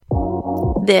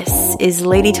This is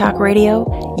Lady Talk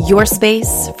Radio, your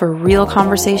space for real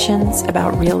conversations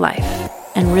about real life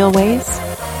and real ways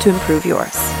to improve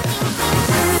yours.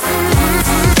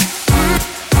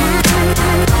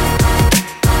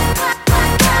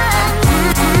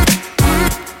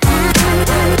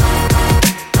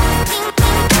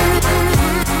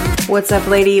 What's up,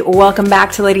 lady? Welcome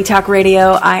back to Lady Talk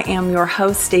Radio. I am your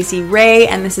host, Stacey Ray,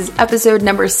 and this is episode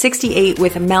number 68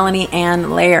 with Melanie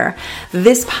Ann Lair.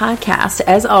 This podcast,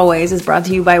 as always, is brought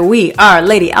to you by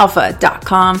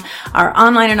WeAreLadyAlpha.com, our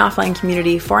online and offline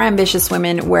community for ambitious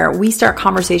women where we start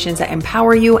conversations that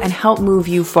empower you and help move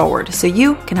you forward so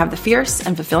you can have the fierce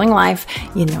and fulfilling life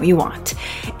you know you want.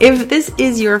 If this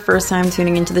is your first time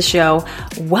tuning into the show,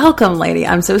 welcome, lady.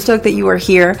 I'm so stoked that you are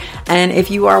here. And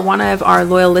if you are one of our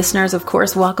loyal listeners, of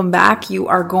course, welcome back. You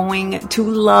are going to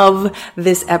love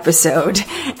this episode.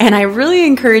 And I really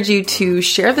encourage you to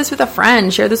share this with a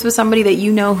friend, share this with somebody that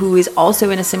you know who is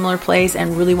also in a similar place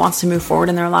and really wants to move forward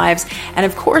in their lives. And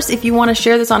of course, if you want to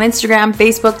share this on Instagram,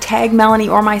 Facebook, tag Melanie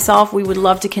or myself, we would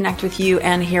love to connect with you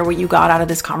and hear what you got out of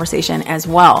this conversation as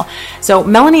well. So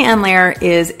Melanie Ann Lair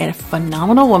is a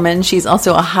phenomenal woman. She's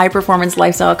also a high performance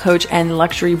lifestyle coach and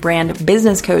luxury brand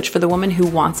business coach for the woman who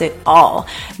wants it all.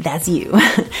 That's you.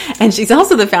 And she's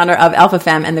also the founder of Alpha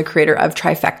Femme and the creator of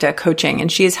Trifecta Coaching.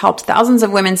 And she has helped thousands of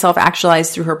women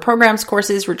self-actualize through her programs,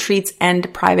 courses, retreats,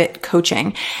 and private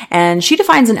coaching. And she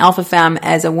defines an Alpha Femme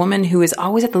as a woman who is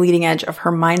always at the leading edge of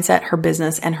her mindset, her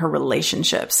business, and her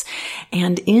relationships.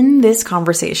 And in this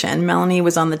conversation, Melanie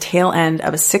was on the tail end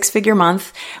of a 6-figure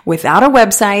month without a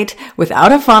website,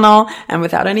 without a funnel, and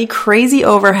without any crazy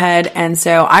overhead. And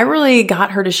so I really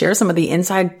got her to share some of the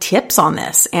inside tips on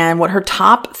this and what her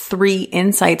top 3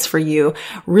 insights for you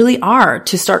really are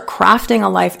to start crafting a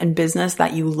life and business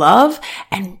that you love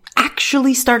and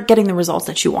actually start getting the results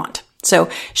that you want. So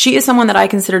she is someone that I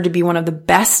consider to be one of the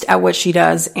best at what she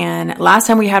does. And last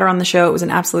time we had her on the show, it was an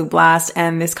absolute blast.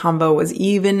 And this combo was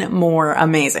even more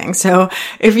amazing. So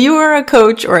if you are a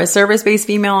coach or a service-based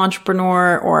female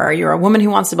entrepreneur, or you're a woman who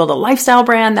wants to build a lifestyle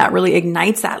brand that really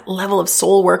ignites that level of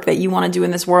soul work that you want to do in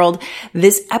this world,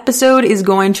 this episode is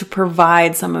going to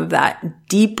provide some of that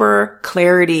deeper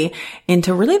clarity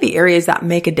into really the areas that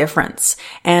make a difference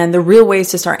and the real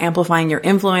ways to start amplifying your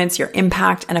influence, your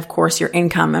impact, and of course, your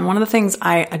income. And one of the things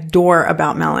I adore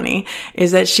about Melanie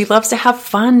is that she loves to have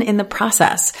fun in the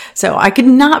process. So I could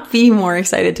not be more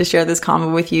excited to share this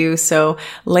convo with you. So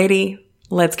lady,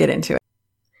 let's get into it.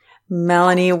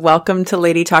 Melanie, welcome to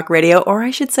Lady Talk Radio, or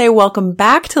I should say welcome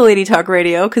back to Lady Talk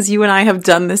Radio, because you and I have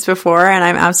done this before, and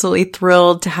I'm absolutely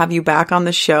thrilled to have you back on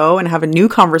the show and have a new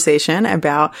conversation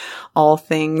about all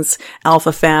things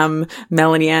Alpha Femme,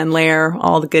 Melanie Ann Lair,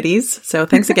 all the goodies. So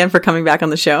thanks again for coming back on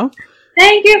the show.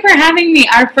 Thank you for having me.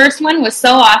 Our first one was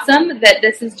so awesome that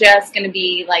this is just going to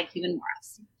be like even more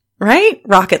awesome. Right?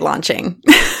 Rocket launching.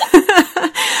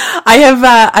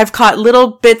 I've caught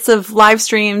little bits of live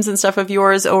streams and stuff of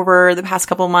yours over the past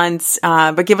couple months,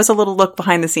 but give us a little look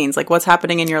behind the scenes, like what's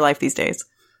happening in your life these days.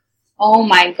 Oh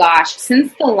my gosh.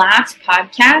 Since the last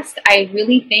podcast, I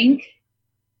really think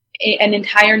an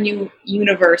entire new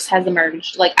universe has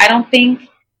emerged. Like, I think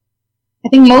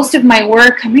most of my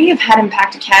work, I may have had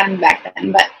Impact Academy back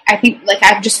then, but I think like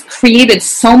I've just created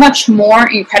so much more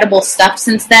incredible stuff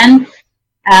since then.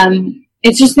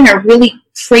 It's just been a really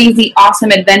crazy, awesome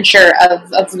adventure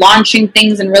of launching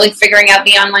things and really figuring out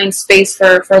the online space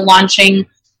for launching,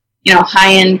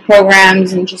 high-end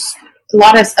programs and just a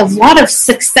lot of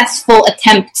successful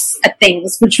attempts at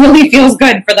things, which really feels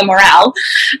good for the morale.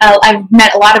 I've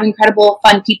met a lot of incredible,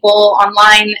 fun people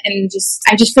online, and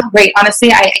I just feel great.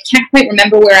 Honestly, I can't quite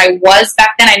remember where I was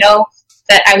back then. I know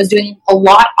that I was doing a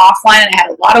lot offline, and I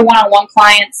had a lot of one-on-one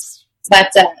clients,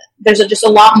 but there's just a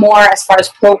lot more as far as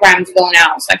programs go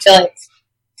now. So I feel like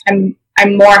I'm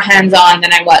more hands-on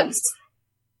than I was.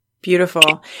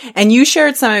 Beautiful. And you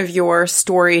shared some of your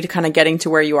story to kind of getting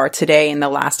to where you are today in the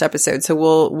last episode. So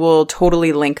we'll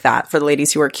totally link that for the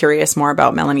ladies who are curious more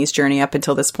about Melanie's journey up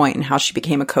until this point and how she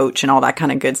became a coach and all that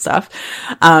kind of good stuff.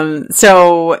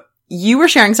 So you were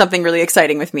sharing something really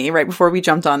exciting with me right before we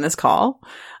jumped on this call,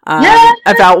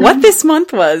 about what this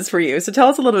month was for you. So tell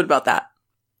us a little bit about that.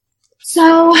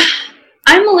 So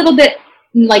I'm a little bit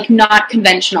like not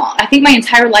conventional. I think my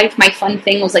entire life, my fun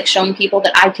thing was like showing people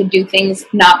that I could do things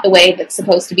not the way that's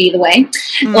supposed to be the way,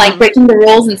 like breaking the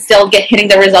rules and still hitting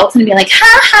the results and be like,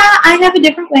 ha ha, I have a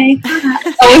different way.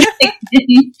 It's always like,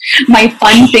 my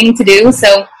fun thing to do.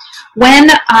 So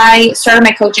when I started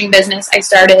my coaching business, I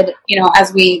started,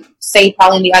 as we say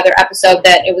probably in the other episode,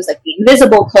 that it was like the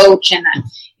invisible coach, and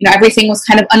everything was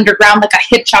kind of underground, like a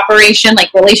hitch operation,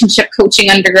 like relationship coaching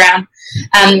underground.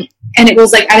 And it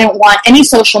was like, I didn't want any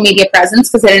social media presence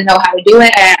because I didn't know how to do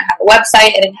it. I didn't have a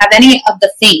website. I didn't have any of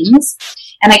the things.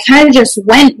 And I kind of just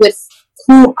went with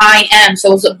who I am. So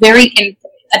it was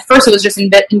at first it was just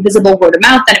invisible word of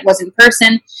mouth, then it was in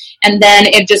person. And then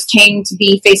it just came to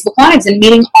be Facebook Lives and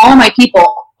meeting all of my people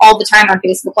all the time on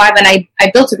Facebook Live. And I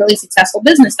built a really successful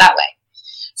business that way.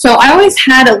 So I always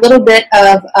had a little bit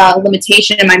of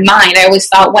limitation in my mind. I always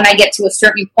thought when I get to a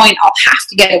certain point, I'll have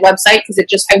to get a website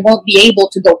because I won't be able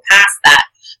to go past that.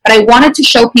 But I wanted to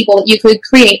show people that you could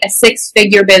create a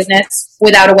 6-figure business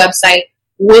without a website,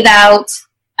 without,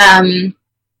 and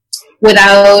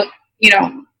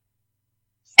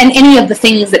any of the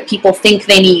things that people think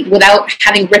they need, without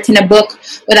having written a book,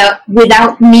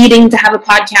 without needing to have a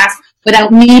podcast,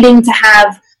 without needing to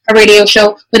have a radio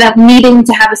show, without needing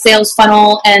to have a sales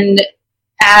funnel and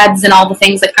ads and all the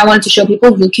things. Like, I wanted to show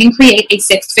people who can create a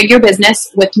 6-figure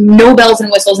business with no bells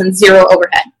and whistles and zero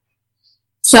overhead.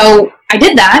 So I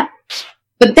did that.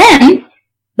 But then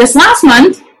this last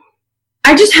month,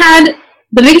 I just had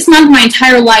the biggest month of my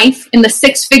entire life in the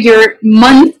 6-figure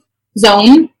month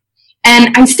zone.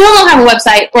 And I still don't have a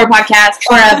website or a podcast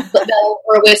or a bell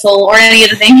or a whistle or any of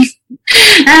the things.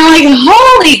 And I'm like,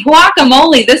 holy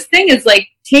guacamole, this thing is like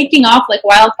taking off like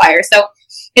wildfire. So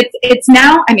it's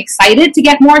now I'm excited to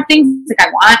get more things. Like,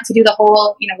 I want to do the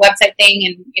whole, website thing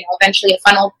and, eventually a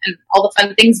funnel and all the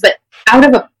fun things, but out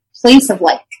of a place of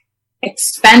like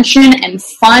expansion and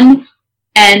fun.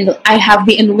 And I have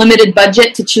the unlimited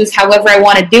budget to choose however I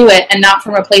want to do it and not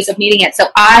from a place of needing it. So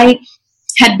I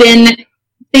had been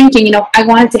thinking, I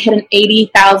wanted to hit an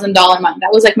 $80,000 month.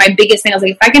 That was like my biggest thing. I was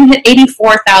like, if I can hit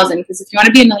 84,000, because if you want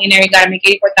to be a millionaire, you got to make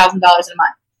 $84,000 a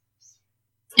month.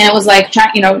 And it was like,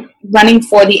 running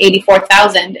for the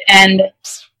 84,000. And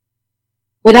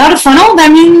without a funnel,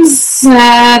 that means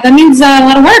a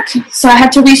lot of work. So I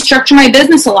had to restructure my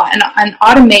business a lot and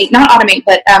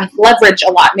leverage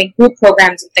a lot, make group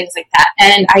programs and things like that.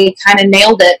 And I kind of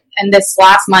nailed it. And this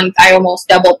last month, I almost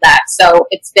doubled that. So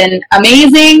it's been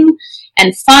amazing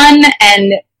and fun,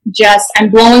 and I'm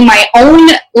blowing my own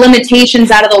limitations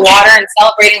out of the water and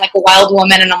celebrating like a wild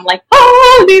woman. And I'm like,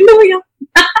 oh, hallelujah.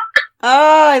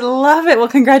 Oh, I love it. Well,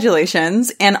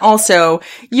 congratulations. And also,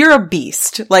 you're a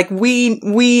beast. Like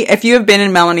if you have been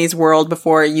in Melanie's world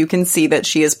before, you can see that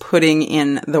she is putting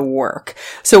in the work.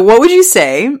 So what would you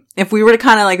say, if we were to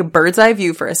kind of like a bird's eye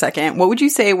view for a second, what would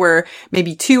you say were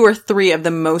maybe 2 or 3 of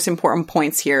the most important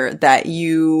points here that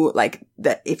you like,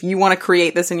 that if you want to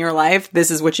create this in your life, this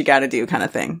is what you got to do kind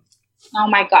of thing? Oh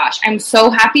my gosh, I'm so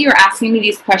happy you're asking me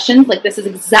these questions. Like, this is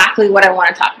exactly what I want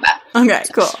to talk about. Okay,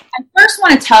 cool. I first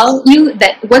want to tell you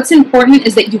that what's important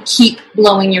is that you keep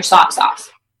blowing your socks off.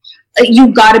 Like,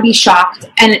 you got to be shocked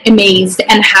and amazed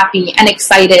and happy and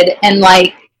excited, and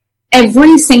like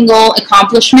every single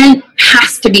accomplishment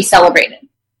has to be celebrated.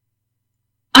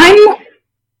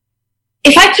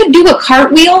 If I could do a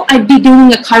cartwheel, I'd be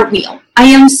doing a cartwheel. I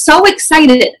am so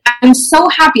excited. I'm so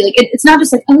happy. Like, it's not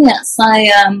just like, oh yes,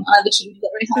 I am the chief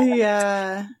delivery.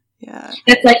 Yeah.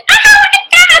 It's like, oh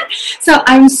my God. So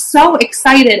I'm so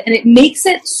excited, and it makes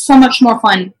it so much more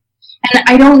fun. And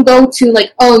I don't go to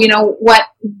like, oh,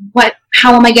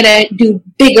 how am I going to do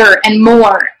bigger and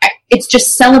more? It's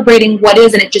just celebrating what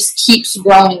is, and it just keeps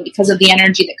growing because of the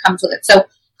energy that comes with it. So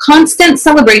constant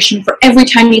celebration for every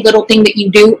tiny little thing that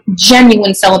you do,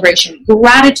 genuine celebration,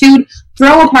 gratitude,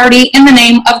 throw a party in the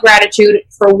name of gratitude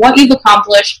for what you've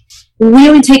accomplished.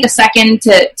 Really take a second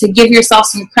to give yourself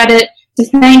some credit, to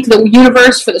thank the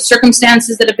universe for the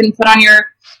circumstances that have been put on your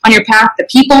path, the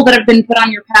people that have been put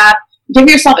on your path. Give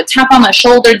yourself a tap on the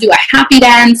shoulder, do a happy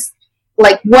dance,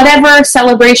 like whatever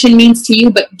celebration means to you,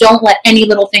 but don't let any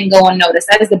little thing go unnoticed.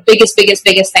 That is the biggest thing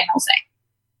I'll say.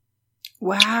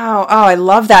 Wow. Oh, I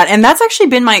love that. And that's actually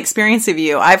been my experience of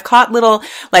you. I've caught little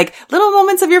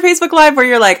moments of your Facebook Live where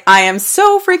you're like, I am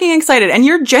so freaking excited. And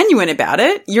you're genuine about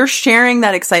it. You're sharing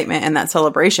that excitement and that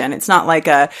celebration. It's not like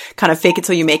a kind of fake it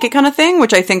till you make it kind of thing,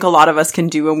 which I think a lot of us can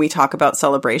do when we talk about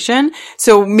celebration.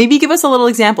 So maybe give us a little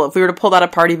example. If we were to pull that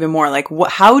apart even more, like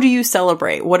how do you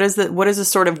celebrate? What is the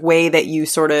sort of way that you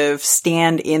sort of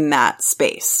stand in that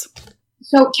space?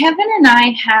 So Kevin and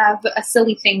I have a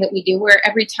silly thing that we do where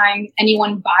every time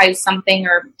anyone buys something,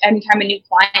 or anytime a new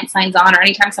client signs on, or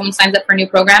anytime someone signs up for a new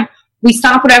program, we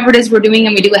stop whatever it is we're doing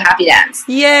and we do a happy dance.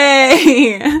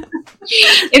 Yay!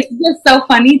 It's just so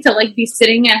funny to like be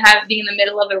sitting and be in the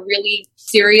middle of a really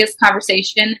serious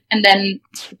conversation, and then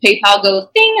PayPal goes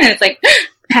ding, and it's like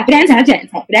happy dance, happy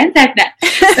dance, happy dance, happy dance.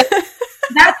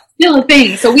 That's still a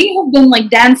thing. So we have been like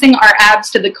dancing our abs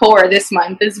to the core this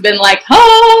month. It's been like,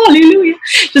 hallelujah,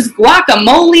 just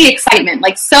guacamole excitement,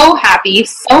 like so happy,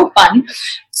 so fun.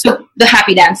 So the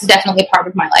happy dance is definitely a part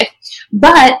of my life.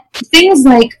 But things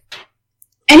like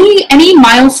any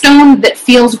milestone that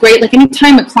feels great, like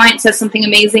anytime a client says something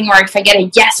amazing, or if I get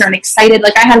a yes or an excited,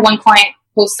 like I had one client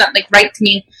post something, like write to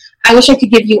me, I wish I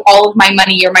could give you all of my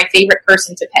money. You're my favorite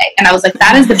person to pay. And I was like,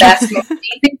 that is the best, most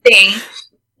amazing thing.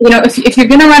 You know, if you're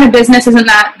going to run a business, isn't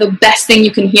that the best thing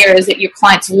you can hear, is that your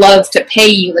clients love to pay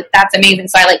you? Like, that's amazing.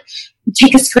 So I like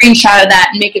take a screenshot of that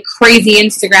and make a crazy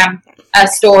Instagram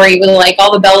story with like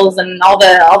all the bells and all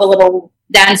the little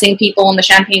dancing people and the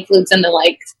champagne flutes and the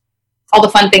like, all the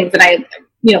fun things that I,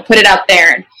 you know, put it out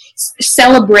there and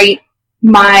celebrate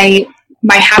my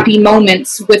happy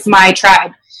moments with my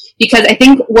tribe. Because I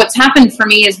think what's happened for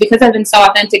me is because I've been so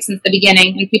authentic since the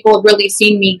beginning, and people have really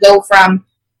seen me go from,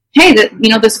 hey,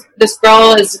 this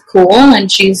girl is cool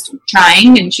and she's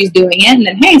trying and she's doing it, and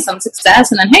then hey, some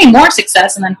success, and then hey, more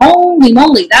success, and then holy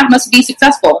moly, that must be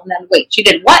successful, and then wait, she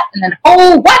did what? And then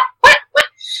oh, what?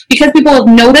 Because people have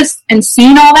noticed and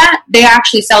seen all that, they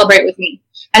actually celebrate with me.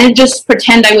 I didn't just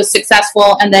pretend I was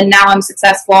successful and then now I'm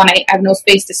successful and I have no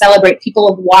space to celebrate. People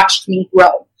have watched me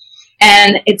grow.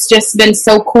 And it's just been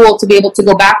so cool to be able to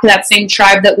go back to that same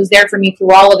tribe that was there for me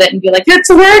through all of it and be like, it's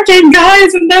working,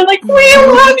 guys. And they're like, we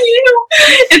love you.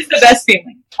 It's the best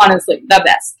feeling, honestly, the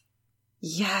best.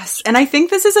 Yes. And I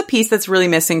think this is a piece that's really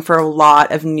missing for a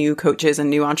lot of new coaches and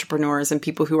new entrepreneurs and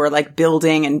people who are like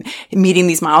building and meeting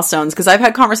these milestones. Cause I've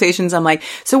had conversations. I'm like,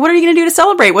 so what are you going to do to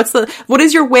celebrate? What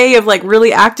is your way of like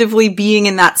really actively being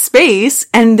in that space?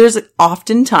 And there's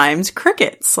oftentimes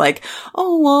crickets like,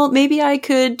 oh, well, maybe I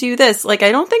could do this. Like,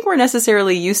 I don't think we're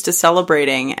necessarily used to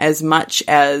celebrating as much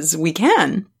as we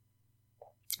can.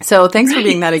 So thanks for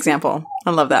being that example. I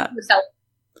love that.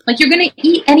 Like, you're going to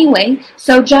eat anyway,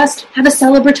 so just have a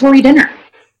celebratory dinner.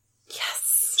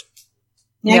 Yes.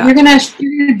 Yeah. You're gonna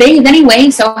bathe anyway,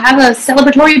 so have a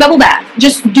celebratory bubble bath.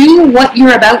 Just do what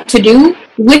you're about to do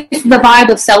with the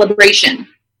vibe of celebration.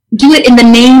 Do it in the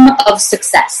name of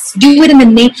success. Do it in the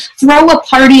name, throw a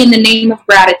party in the name of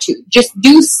gratitude. Just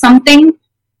do something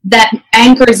that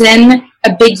anchors in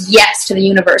a big yes to the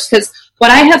universe. Because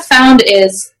what I have found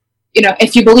is, you know,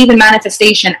 if you believe in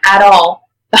manifestation at all,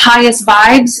 the highest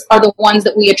vibes are the ones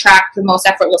that we attract the most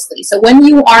effortlessly. So when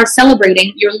you are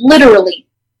celebrating, you're literally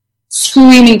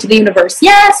screaming to the universe,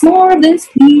 yes, more of this,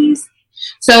 please.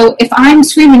 So if I'm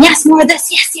screaming, yes, more of this,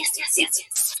 yes,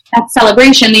 that's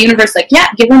celebration. The universe like, yeah,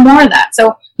 give her more of that.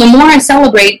 So the more I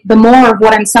celebrate, the more of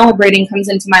what I'm celebrating comes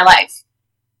into my life.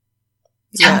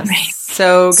 Yes,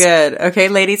 so good. Okay,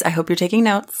 ladies, I hope you're taking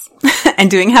notes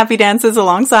and doing happy dances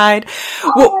alongside.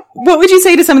 What would you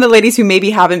say to some of the ladies who maybe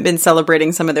haven't been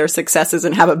celebrating some of their successes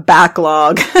and have a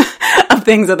backlog of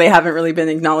things that they haven't really been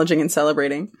acknowledging and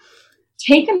celebrating?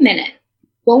 Take a minute.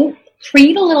 Go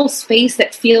create a little space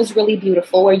that feels really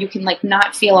beautiful where you can like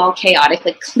not feel all chaotic.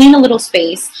 Like clean a little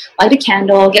space, light a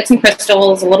candle, get some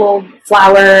crystals, a little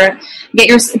flower,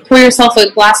 pour yourself a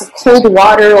glass of cold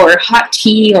water or hot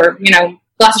tea or, you know,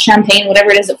 glass of champagne, whatever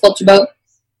it is that floats your boat.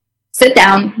 Sit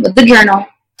down with the journal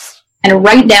and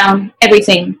write down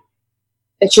everything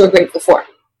that you're grateful for.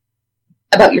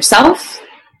 About yourself,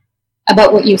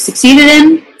 about what you've succeeded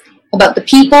in, about the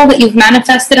people that you've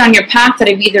manifested on your path that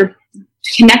have either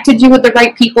connected you with the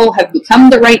right people, have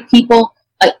become the right people.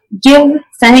 Like, give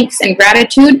thanks and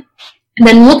gratitude, and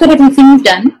then look at everything you've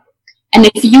done. And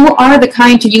if you are the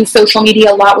kind to use social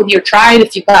media a lot with your tribe,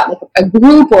 if you've got like a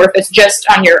group, or if it's just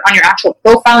on your actual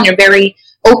profile and you're very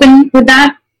open with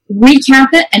that, recap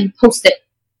it and post it.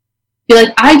 Be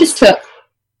like, I just took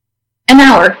an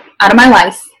hour out of my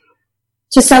life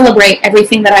to celebrate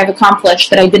everything that I've accomplished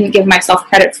that I didn't give myself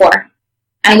credit for.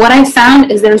 And what I found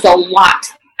is there's a lot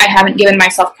I haven't given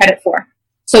myself credit for.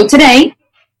 So today,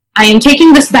 I am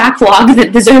taking this backlog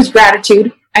that deserves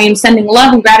gratitude. I am sending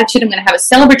love and gratitude. I'm going to have a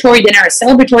celebratory dinner, a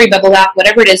celebratory bubble bath,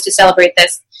 whatever it is to celebrate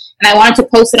this. And I wanted to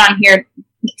post it on here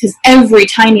because every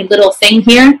tiny little thing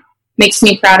here makes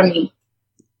me proud of me.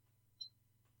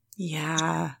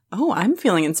 Yeah. Oh, I'm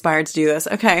feeling inspired to do this.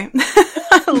 Okay.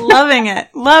 Loving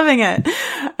it.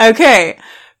 Okay.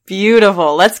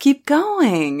 Beautiful. Let's keep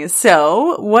going.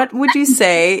 So what would you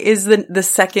say is the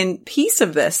second piece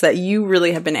of this that you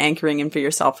really have been anchoring in for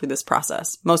yourself through this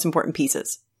process? Most important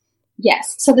pieces.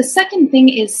 Yes. So the second thing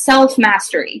is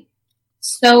self-mastery.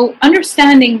 So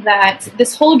understanding that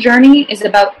this whole journey is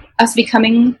about us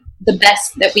becoming the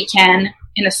best that we can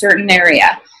in a certain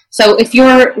area. So if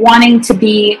you're wanting to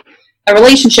be a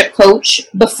relationship coach,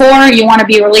 before you want to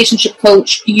be a relationship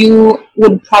coach, you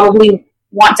would probably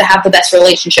want to have the best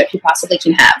relationship you possibly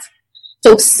can have.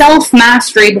 So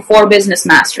self-mastery before business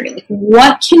mastery. Like,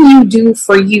 what can you do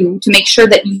for you to make sure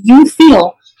that you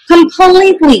feel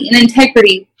completely in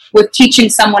integrity with teaching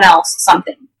someone else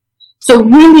something? So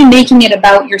really making it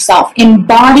about yourself,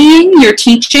 embodying your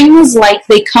teachings like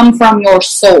they come from your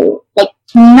soul, like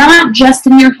not just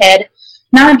in your head,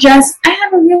 not just, I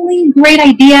have a really great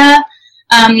idea.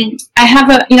 I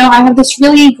have this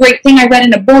really great thing I read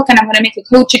in a book and I'm going to make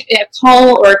a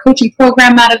call or a coaching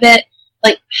program out of it.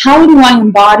 Like, how do I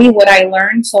embody what I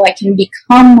learned so I can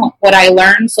become what I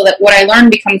learned, so that what I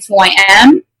learned becomes who I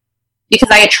am, because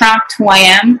I attract who I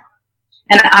am,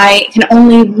 and I can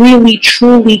only really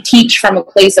truly teach from a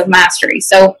place of mastery.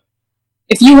 So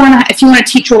if you want to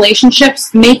teach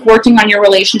relationships, make working on your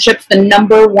relationships the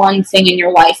number one thing in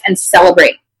your life, and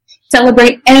celebrate.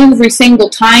 Celebrate every single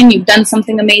time you've done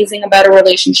something amazing about a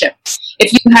relationship.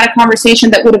 If you had a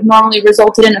conversation that would have normally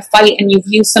resulted in a fight and you've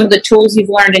used some of the tools you've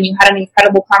learned and you had an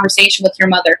incredible conversation with your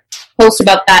mother, post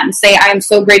about that and say, I am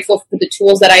so grateful for the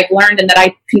tools that I've learned and that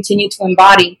I continue to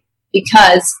embody,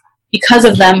 because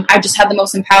of them, I just had the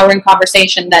most empowering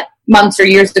conversation that months or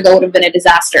years ago would have been a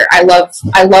disaster. I love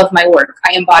my work.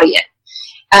 I embody it.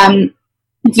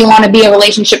 If you want to be a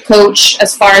relationship coach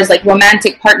as far as like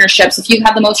romantic partnerships, if you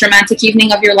have the most romantic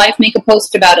evening of your life, make a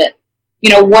post about it.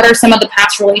 What are some of the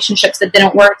past relationships that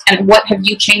didn't work, and what have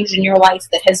you changed in your life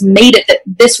that has made it that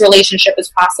this relationship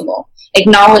is possible?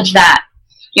 Acknowledge that.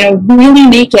 Really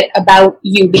make it about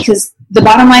you, because the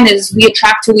bottom line is we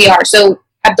attract who we are. So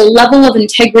at the level of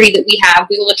integrity that we have,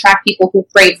 we will attract people who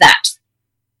crave that.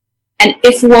 And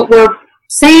if what we're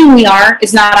saying we are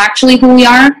is not actually who we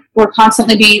are, we're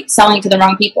constantly be selling to the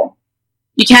wrong people.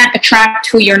 You can't attract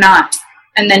who you're not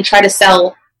and then try to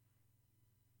sell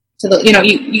to the,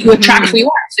 you attract who you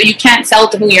are. So you can't sell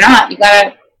to who you're not. You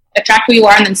gotta attract who you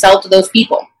are and then sell to those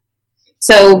people.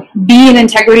 So be in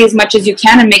integrity as much as you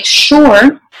can and make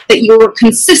sure that you're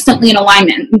consistently in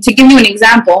alignment. And to give you an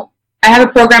example, I have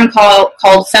a program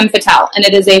called Femme Fatale, and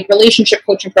it is a relationship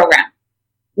coaching program.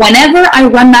 Whenever I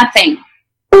run that thing,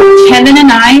 Kevin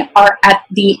and I are at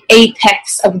the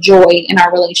apex of joy in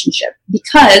our relationship,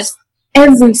 because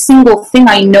every single thing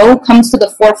I know comes to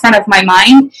the forefront of my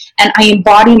mind, and I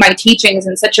embody my teachings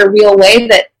in such a real way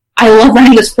that I love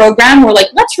running this program. We're like,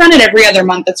 let's run it every other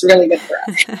month. That's really good for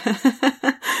us.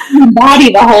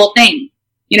 Embody the whole thing.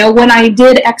 When I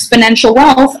did Exponential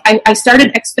Wealth, I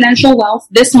started Exponential Wealth.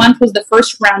 This month was the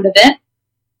first round of it,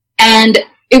 and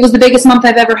it was the biggest month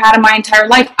I've ever had in my entire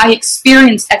life. I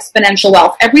experienced exponential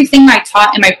wealth. Everything I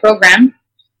taught in my program,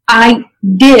 I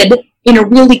did in a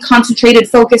really concentrated,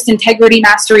 focused, integrity,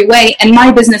 mastery way, and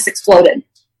my business exploded.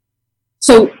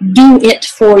 So do it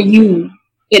for you.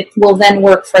 It will then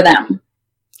work for them.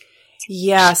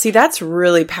 Yeah, see, that's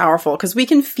really powerful, because we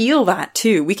can feel that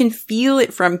too. We can feel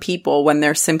it from people when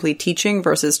they're simply teaching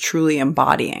versus truly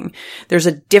embodying. There's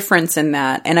a difference in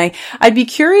that. And I'd be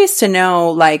curious to know,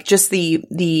 like, just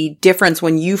the difference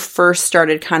when you first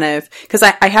started kind of, because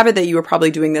I have it that you were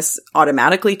probably doing this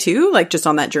automatically too, like just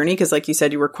on that journey, because like you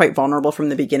said, you were quite vulnerable from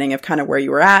the beginning of kind of where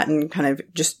you were at and kind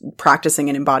of just practicing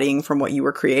and embodying from what you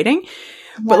were creating.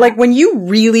 But like when you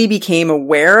really became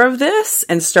aware of this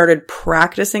and started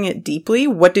practicing it deeply,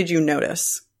 what did you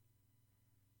notice?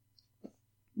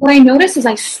 What I noticed is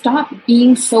I stopped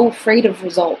being so afraid of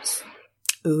results.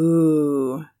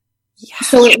 Ooh. Yeah.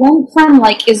 So it went from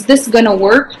like, is this going to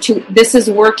work, to this is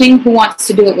working, who wants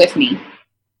to do it with me?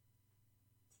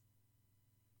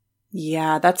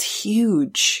 Yeah, that's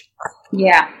huge.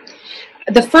 Yeah.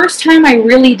 The first time I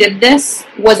really did this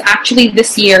was actually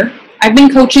this year. I've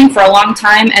been coaching for a long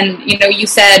time, and you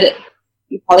said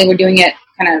you probably were doing it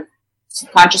kind of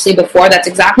subconsciously before. That's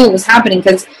exactly what was happening,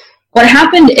 because what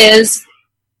happened is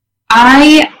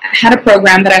I had a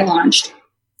program that I launched,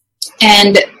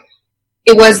 and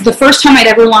it was the first time I'd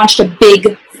ever launched a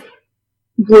big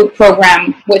group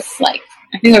program with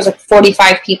I think there was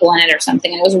 45 people in it or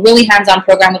something, and it was a really hands-on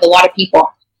program with a lot of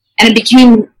people, and I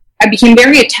became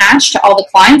very attached to all the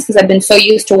clients because I've been so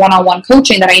used to one-on-one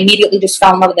coaching that I immediately just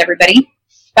fell in love with everybody.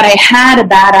 But I had a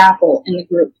bad apple in the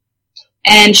group,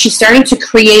 and she started to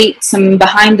create some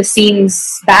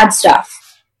behind-the-scenes bad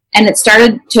stuff, and it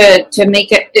started to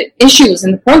make it issues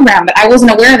in the program. But I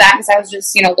wasn't aware of that because I was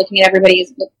just looking at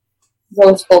everybody's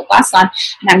rose-gold glass on,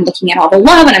 and I'm looking at all the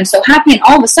love, and I'm so happy, and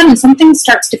all of a sudden something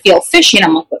starts to feel fishy, and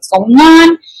I'm like, what's going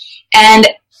on? And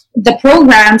the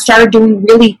program started doing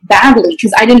really badly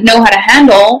because I didn't know how to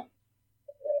handle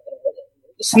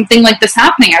something like this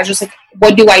happening. I was just like,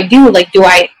 what do I do?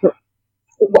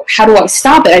 How do I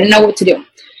stop it? I didn't know what to do.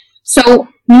 So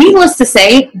needless to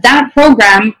say, that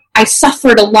program, I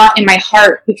suffered a lot in my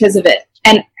heart because of it.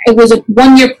 And it was a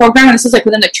 1-year program, and this was like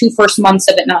within the 2 first months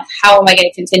of it. And I'm like, how am I going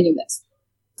to continue this?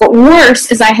 But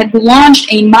worse is I had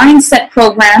launched a mindset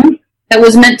program that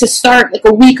was meant to start like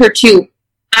a week or 2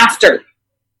 after.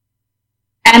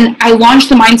 And I launched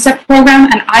the mindset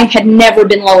program, and I had never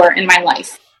been lower in my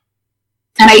life.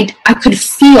 And I could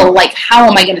feel like, how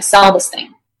am I going to sell this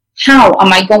thing? How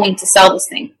am I going to sell this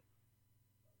thing?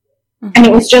 Mm-hmm. And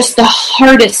it was just the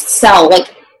hardest sell.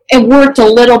 Like, it worked a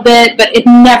little bit, but it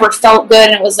never felt good.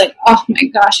 And it was like, oh my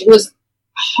gosh, it was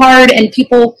hard. And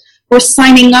people were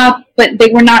signing up, but they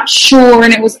were not sure.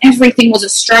 And everything was a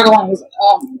struggle. And I was like,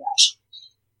 oh my gosh.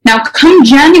 Now, come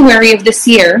January of this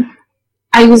year,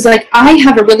 I was like, I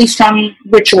have a really strong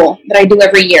ritual that I do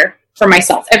every year for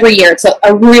myself. Every year. It's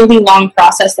a really long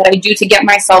process that I do to get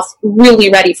myself really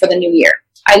ready for the new year.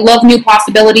 I love new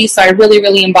possibilities, so I really,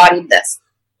 really embodied this.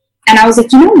 And I was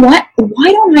like, you know what?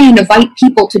 Why don't I invite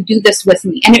people to do this with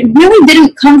me? And it really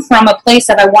didn't come from a place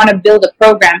of I want to build a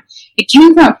program. It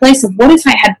came from a place of, what if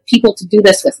I had people to do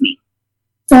this with me?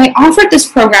 So I offered this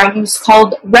program. It was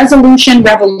called Resolution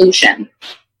Revolution.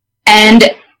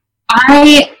 And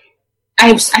I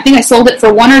think I sold it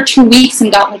for 1 or 2 weeks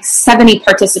and got like 70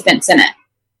 participants in it.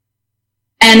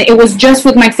 And it was just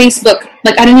with my Facebook.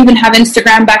 Like, I didn't even have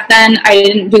Instagram back then. I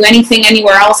didn't do anything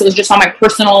anywhere else. It was just on my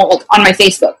personal, like, on my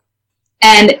Facebook.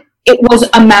 And it was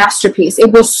a masterpiece.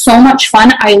 It was so much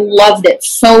fun. I loved it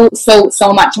so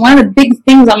much. One of the big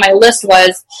things on my list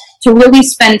was to really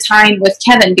spend time with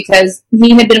Kevin, because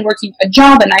he had been working a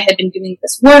job and I had been doing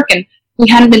this work, and we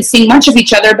hadn't been seeing much of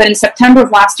each other. But in September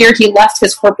of last year, he left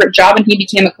his corporate job and he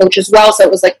became a coach as well. So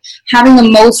it was like having the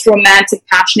most romantic,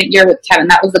 passionate year with Kevin.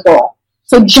 That was the goal.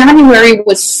 So January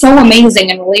was so amazing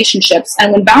in relationships.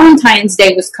 And when Valentine's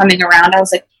Day was coming around, I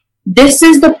was like, this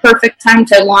is the perfect time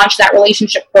to launch that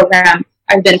relationship program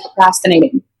I've been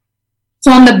procrastinating.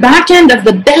 So on the back end of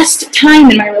the best time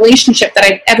in my relationship that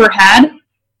I've ever had,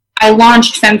 I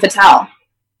launched Femme Fatale.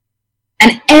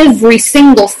 And every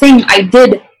single thing I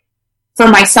did for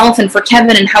myself and for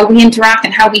Kevin, and how we interact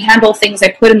and how we handle things, I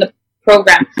put in the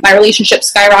program. My relationship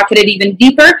skyrocketed even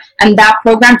deeper, and that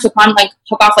program took off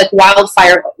like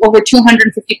wildfire. Over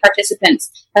 250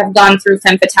 participants have gone through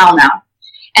Femme Fatale now.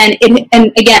 And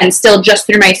again, still just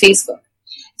through my Facebook.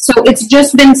 So it's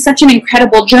just been such an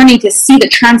incredible journey to see the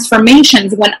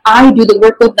transformations when I do the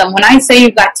work with them. When I say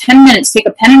you've got 10 minutes, take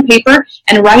a pen and paper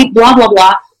and write blah, blah,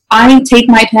 blah, I take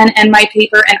my pen and my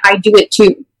paper and I do it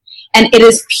too. And it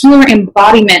is pure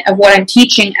embodiment of what I'm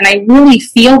teaching. And I really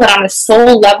feel that on a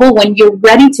soul level, when you're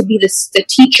ready to be the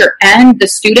teacher and the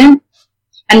student,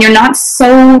 and you're not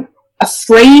so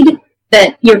afraid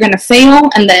that you're going to fail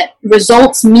and that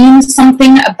results mean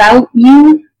something about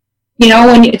you, you know,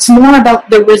 when it's more about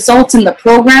the results in the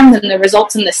program than the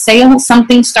results in the sale,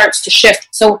 something starts to shift.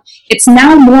 So it's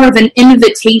now more of an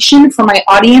invitation for my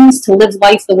audience to live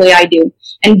life the way I do.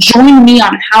 And join me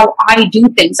on how I do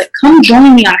things. Like, come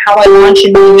join me on how I launch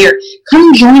a new year.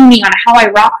 Come join me on how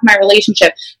I rock my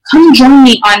relationship. Come join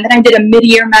me on, then I did a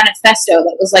mid-year manifesto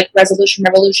that was like Resolution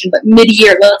Revolution, but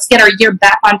mid-year, let's get our year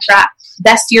back on track.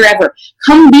 Best year ever.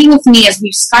 Come be with me as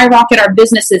we skyrocket our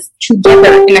businesses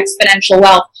together in exponential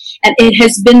wealth. And it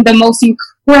has been the most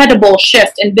incredible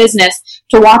shift in business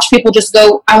to watch people just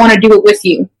go, I want to do it with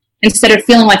you. Instead of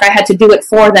feeling like I had to do it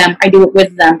for them, I do it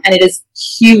with them. And it is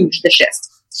huge, the shift.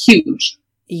 Huge.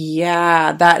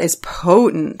 Yeah, that is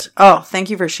potent. Oh, thank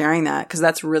you for sharing that, because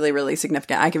that's really, really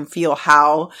significant. I can feel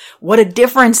what a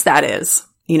difference that is,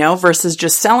 you know, versus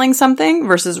just selling something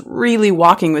versus really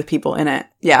walking with people in it.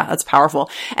 Yeah, that's powerful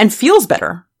and feels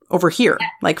better over here,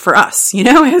 like for us, you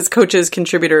know, as coaches,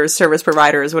 contributors, service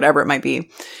providers, whatever it might be.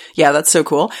 Yeah, that's so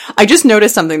cool. I just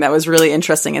noticed something that was really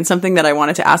interesting, and something that I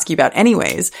wanted to ask you about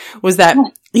anyways, was that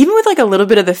even with like a little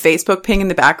bit of the Facebook ping in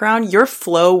the background, your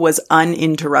flow was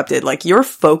uninterrupted. Like, your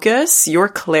focus, your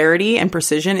clarity and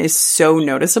precision is so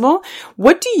noticeable.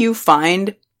 What do you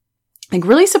find like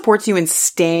really supports you in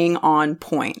staying on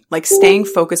point, like staying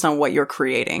focused on what you're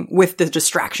creating with the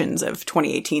distractions of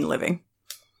 2018 living?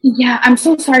 Yeah, I'm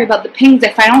so sorry about the pings.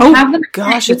 If I don't have them,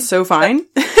 gosh, it's so fine.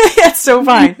 It's so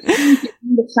fine.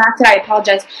 Distracted, I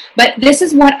apologize. But this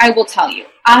is what I will tell you.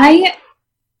 I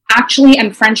actually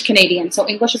am French Canadian, so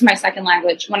English is my second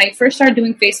language. When I first started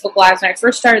doing Facebook Lives, when I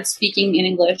first started speaking in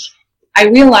English, I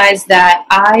realized that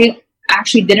I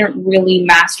actually didn't really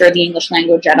master the English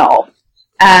language at all.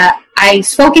 I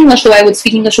spoke English the way I would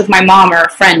speak English with my mom or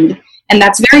a friend, and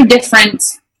that's very different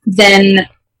than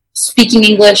speaking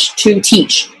English to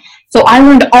teach. So I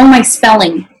learned all my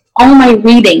spelling, all my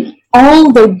reading,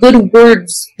 all the good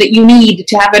words that you need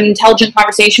to have an intelligent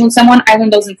conversation with someone. I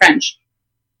learned those in French.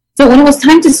 So when it was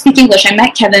time to speak English, I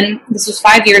met Kevin. This was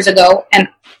 5 years ago, and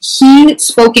he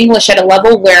spoke English at a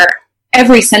level where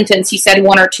every sentence he said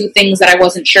one or two things that I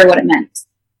wasn't sure what it meant.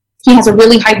 He has a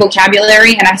really high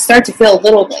vocabulary, and I started to feel a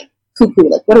little like cuckoo,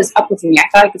 like what is up with me? I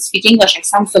thought I could speak English. I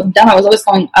sound so dumb. I was always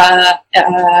going,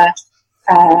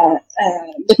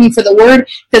 looking for the word,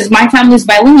 because my family is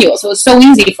bilingual, so it was so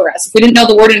easy for us. If we didn't know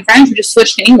the word in French, we just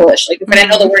switched to English. Like if I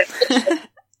didn't know the word in English.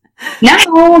 Now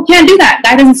I can't do that.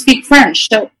 Guy doesn't speak French.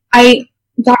 So I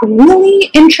got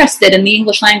really interested in the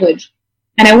English language,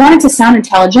 and I wanted to sound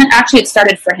intelligent. Actually, it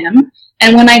started for him.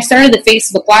 And when I started the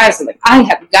Facebook Lives, I was like, I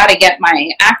have got to get my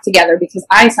act together because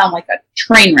I sound like a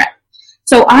train wreck.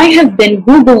 So I have been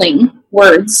Googling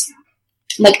words.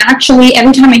 Like, actually,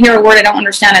 every time I hear a word I don't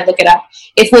understand, I look it up.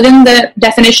 If within the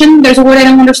definition there's a word I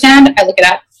don't understand, I look it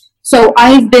up. So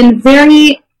I've been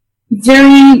very,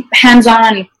 very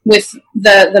hands-on with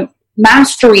the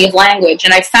mastery of language.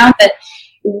 And I found that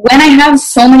when I have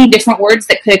so many different words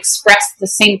that could express the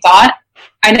same thought,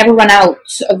 I never run out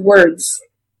of words.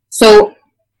 So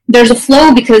there's a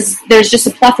flow because there's just a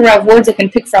plethora of words I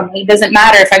can pick from. It doesn't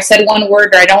matter if I've said one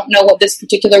word or I don't know what this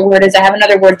particular word is. I have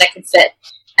another word that could fit.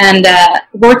 And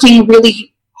working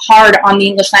really hard on the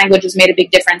English language has made a big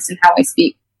difference in how I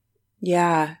speak.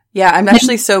 Yeah. Yeah. I'm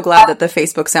actually so glad that the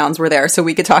Facebook sounds were there so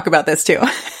we could talk about this too.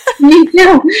 Me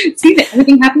too. See,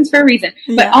 everything happens for a reason.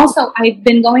 But also, I've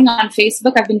been going on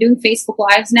Facebook. I've been doing Facebook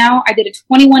Lives now. I did a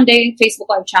 21-day Facebook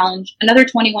Live challenge, another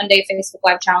 21-day Facebook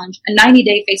Live challenge, a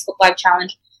 90-day Facebook Live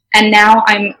challenge. And now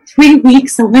I'm 3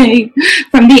 weeks away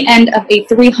from the end of a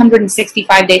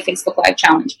 365-day Facebook Live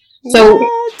challenge. So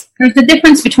there's a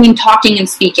difference between talking and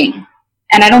speaking.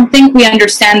 And I don't think we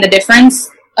understand the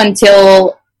difference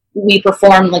until we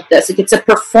perform like this. It's a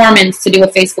performance to do a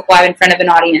Facebook Live in front of an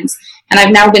audience. And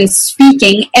I've now been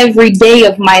speaking every day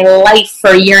of my life for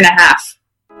a year and a half.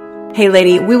 Hey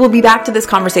lady, we will be back to this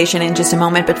conversation in just a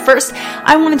moment, but first,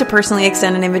 I wanted to personally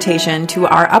extend an invitation to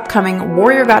our upcoming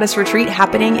Warrior Goddess Retreat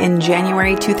happening in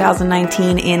January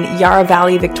 2019 in Yarra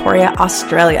Valley, Victoria,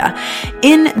 Australia.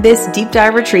 In this deep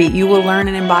dive retreat, you will learn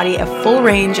and embody a full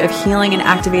range of healing and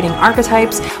activating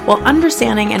archetypes while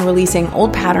understanding and releasing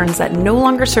old patterns that no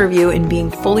longer serve you in being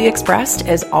fully expressed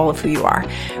as all of who you are.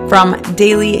 From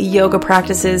daily yoga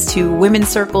practices to women's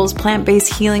circles,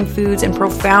 plant-based healing foods, and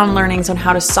profound learnings on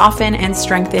how to soften and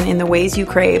strengthen in the ways you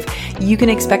crave, you can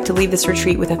expect to leave this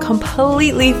retreat with a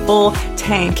completely full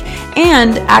tank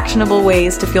and actionable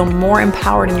ways to feel more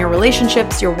empowered in your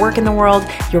relationships, your work in the world,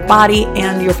 your body,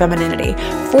 and your femininity.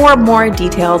 For more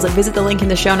details, visit the link in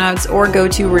the show notes or go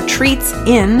to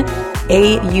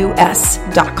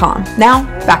retreatsinAUS.com. Now,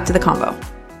 back to the combo.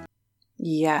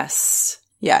 Yes.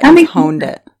 Yeah, you honed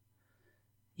it.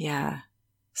 Yeah.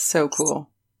 So cool.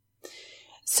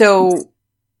 So,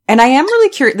 and I am really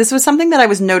curious, this was something that I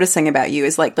was noticing about you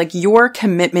is like your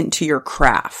commitment to your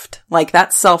craft, like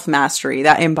that self-mastery,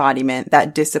 that embodiment,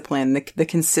 that discipline, the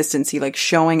consistency, like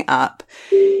showing up.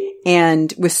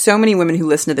 And with so many women who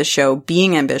listen to this show,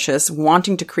 being ambitious,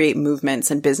 wanting to create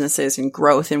movements and businesses and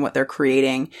growth in what they're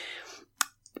creating,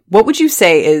 what would you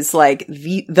say is like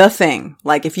the thing,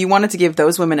 like if you wanted to give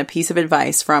those women a piece of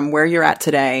advice from where you're at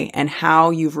today and how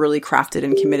you've really crafted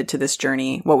and committed to this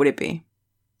journey, what would it be?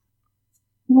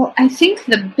 Well, I think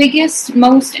the biggest,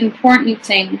 most important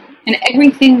thing in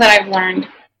everything that I've learned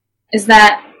is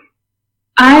that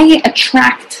I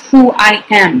attract who I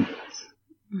am.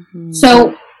 Mm-hmm.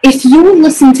 So if you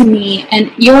listen to me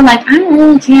and you're like, I don't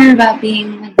really care about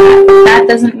being like that, that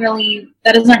doesn't really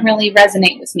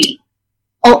resonate with me.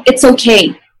 Oh, it's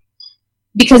okay.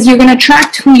 Because you're going to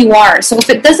attract who you are. So if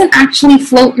it doesn't actually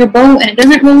float your boat and it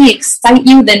doesn't really excite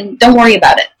you, then don't worry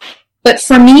about it. But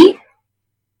for me,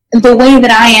 the way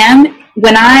that I am,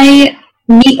 when I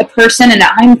meet a person and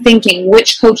I'm thinking,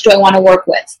 which coach do I want to work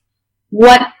with?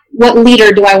 What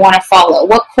leader do I want to follow?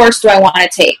 What course do I want to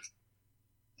take?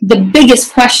 The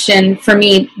biggest question for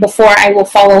me before I will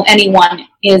follow anyone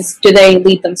is, do they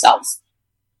lead themselves?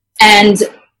 And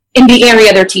in the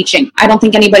area they're teaching. I don't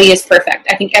think anybody is perfect.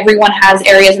 I think everyone has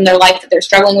areas in their life that they're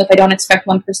struggling with. I don't expect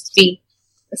one person to be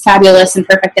fabulous and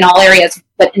perfect in all areas.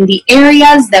 But in the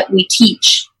areas that we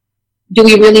teach, do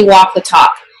we really walk the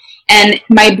talk? And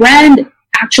my brand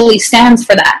actually stands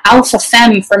for that. Alpha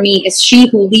Femme for me is she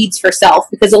who leads herself,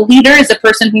 because a leader is a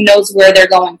person who knows where they're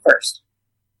going first.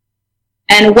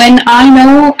 And when I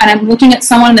know and I'm looking at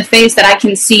someone in the face that I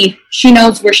can see she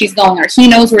knows where she's going or he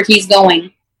knows where he's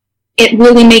going, it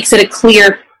really makes it a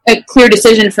clear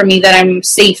decision for me that I'm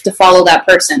safe to follow that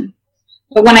person.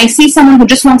 But when I see someone who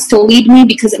just wants to lead me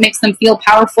because it makes them feel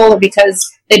powerful, or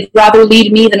because they'd rather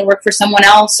lead me than work for someone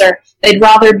else, or they'd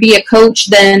rather be a coach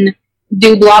than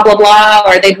do blah, blah, blah,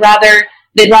 or they'd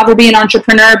rather be an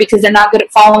entrepreneur because they're not good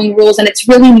at following rules. And it's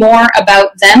really more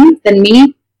about them than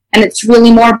me. And it's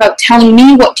really more about telling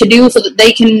me what to do so that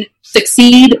they can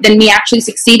succeed than me actually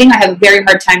succeeding. I have a very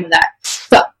hard time with that.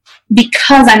 So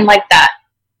because I'm like that,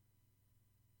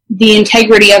 the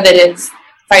integrity of it is,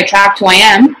 if I attract who I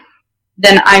am,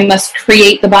 then I must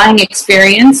create the buying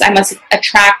experience. I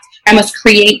must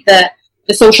create the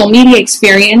social media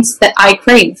experience that I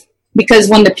crave. Because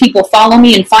when the people follow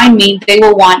me and find me, they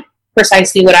will want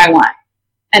precisely what I want.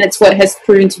 And it's what has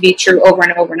proven to be true over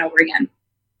and over and over again.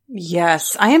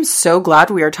 Yes, I am so glad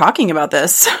we are talking about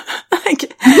this.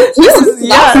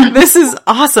 This is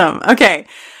awesome. Okay.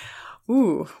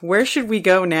 Ooh, where should we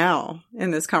go now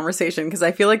in this conversation? Because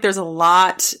I feel like there's a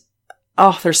lot.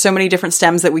 Oh, there's so many different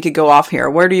stems that we could go off here.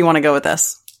 Where do you want to go with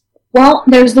this? Well,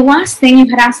 there's the last thing you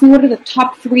had asked me. What are the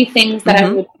top 3 things that I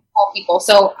would tell people?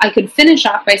 So I could finish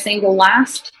off by saying the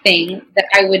last thing that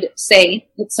I would say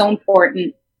that's so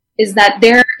important is that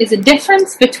there is a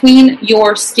difference between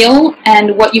your skill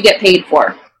and what you get paid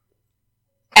for.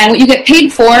 And what you get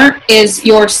paid for is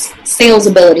your sales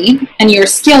ability, and your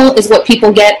skill is what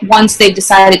people get once they've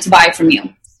decided to buy from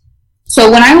you. So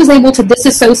when I was able to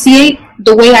disassociate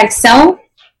the way I sell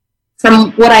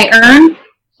from what I earn,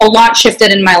 a lot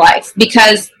shifted in my life.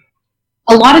 Because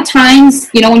a lot of times,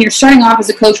 when you're starting off as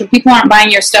a coach, when people aren't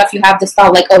buying your stuff, you have this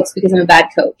thought like, oh, it's because I'm a bad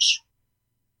coach.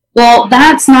 Well,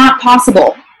 that's not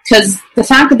possible. Because the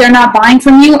fact that they're not buying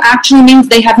from you actually means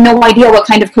they have no idea what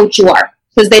kind of coach you are,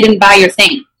 because they didn't buy your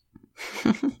thing.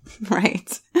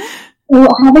 Right.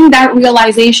 Well, having that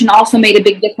realization also made a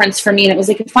big difference for me. And it was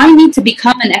like, if I need to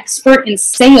become an expert in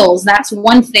sales, that's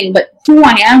one thing. But who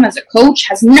I am as a coach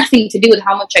has nothing to do with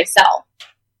how much I sell.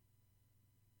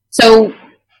 So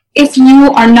if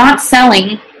you are not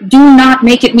selling, do not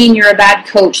make it mean you're a bad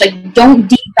coach. Like, don't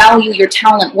devalue your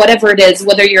talent, whatever it is,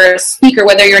 whether you're a speaker,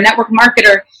 whether you're a network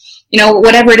marketer,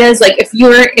 whatever it is. Like, if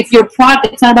your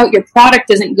product, it's not about your product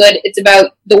isn't good, it's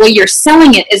about the way you're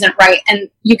selling it isn't right. And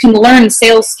you can learn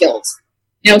sales skills.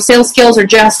 Sales skills are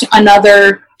just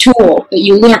another tool that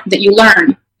you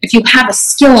learn. If you have a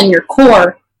skill in your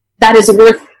core, that is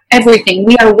worth everything.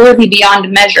 We are worthy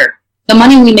beyond measure. The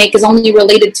money we make is only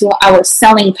related to our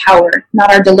selling power,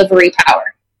 not our delivery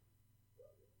power.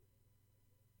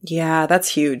 Yeah, that's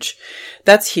huge.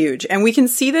 That's huge. And we can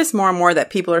see this more and more, that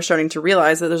people are starting to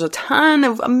realize that there's a ton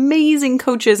of amazing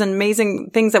coaches and amazing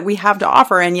things that we have to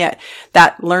offer. And yet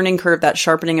that learning curve, that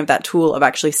sharpening of that tool of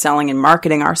actually selling and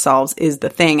marketing ourselves is the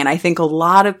thing. And I think a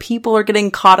lot of people are getting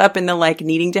caught up in the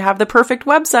needing to have the perfect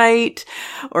website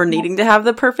or needing to have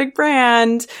the perfect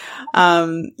brand.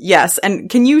 Yes.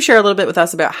 And can you share a little bit with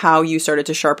us about how you started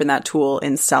to sharpen that tool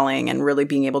in selling and really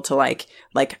being able to like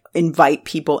invite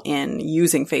people in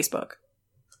using Facebook?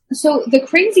 So the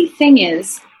crazy thing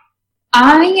is,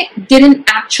 I didn't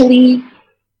actually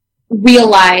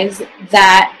realize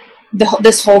that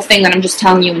this whole thing that I'm just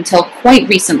telling you until quite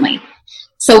recently.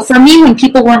 So for me, when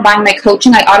people weren't buying my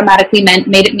coaching, I automatically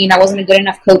made it mean I wasn't a good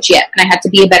enough coach yet, and I had to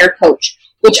be a better coach,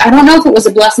 which I don't know if it was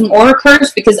a blessing or a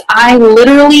curse, because I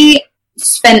literally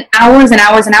spent hours and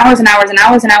hours and hours and hours and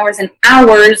hours and hours and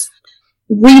hours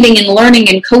reading and learning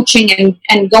and coaching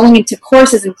and going into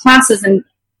courses and classes, and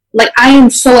I am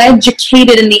so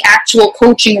educated in the actual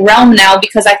coaching realm now,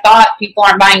 because I thought people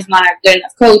aren't buying, is not a good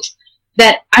enough coach,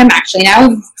 that I'm actually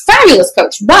now a fabulous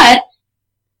coach. But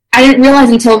I didn't realize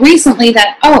until recently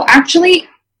that, actually,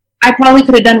 I probably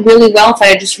could have done really well if I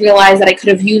had just realized that I could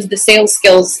have used the sales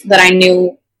skills that I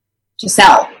knew to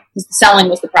sell, because the selling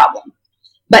was the problem.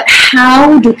 But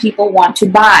how do people want to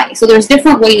buy? So there's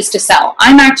different ways to sell.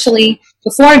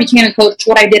 Before I became a coach,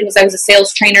 what I did was I was a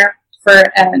sales trainer for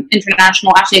an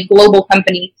international, actually a global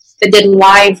company that did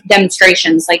live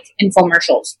demonstrations, like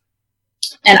infomercials.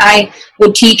 And I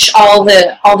would teach all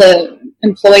the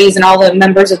employees and all the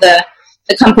members of the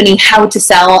company how to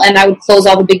sell, and I would close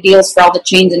all the big deals for all the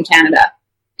chains in Canada,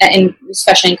 and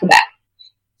especially in Quebec.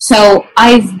 So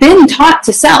I've been taught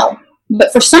to sell,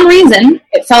 but for some reason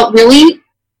it felt really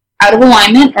out of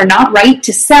alignment or not right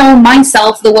to sell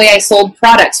myself the way I sold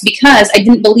products, because I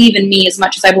didn't believe in me as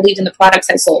much as I believed in the products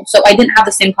I sold. So I didn't have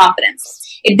the same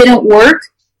confidence. It didn't work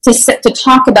to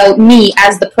talk about me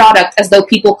as the product as though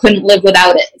people couldn't live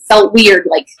without it. It felt weird,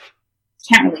 like,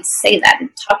 I can't really say that.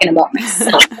 I'm talking about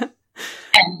myself.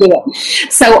 And do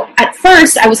it. So at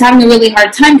first I was having a really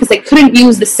hard time because I couldn't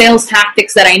use the sales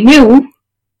tactics that I knew,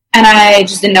 and I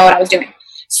just didn't know what I was doing.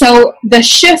 So the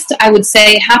shift, I would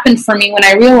say, happened for me when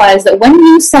I realized that when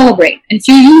you celebrate, and if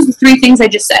you use the 3 things I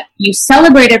just said, you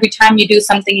celebrate every time you do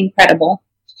something incredible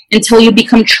until you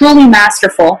become truly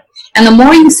masterful, And the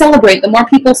more you celebrate, the more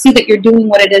people see that you're doing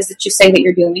what it is that you say that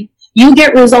you're doing. You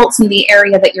get results in the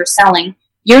area that you're selling.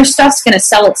 Your stuff's going to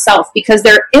sell itself, because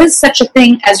there is such a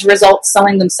thing as results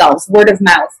selling themselves, word of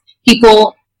mouth.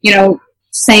 People,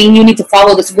 saying you need to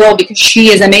follow this girl because she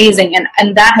is amazing.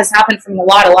 And that has happened from a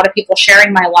lot of people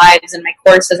sharing my lives and my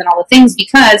courses and all the things,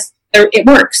 because it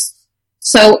works.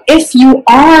 So if you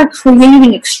are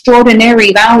creating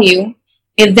extraordinary value,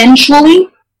 eventually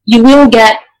you will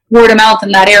get word of mouth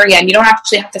in that area, and you don't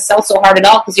actually have to sell so hard at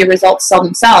all, because your results sell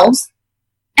themselves.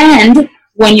 And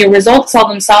when your results sell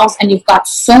themselves and you've got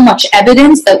so much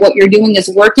evidence that what you're doing is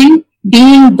working,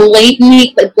 being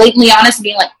blatantly honest,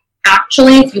 being like,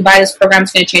 actually, if you buy this program,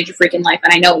 it's going to change your freaking life.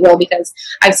 And I know it will, because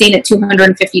I've seen it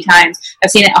 250 times.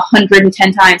 I've seen it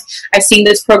 110 times. I've seen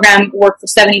this program work for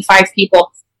 75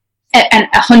 people,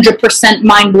 and 100%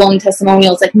 mind-blown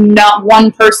testimonials. Like, not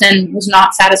one person was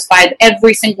not satisfied.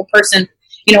 Every single person,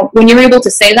 when you're able to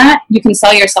say that, you can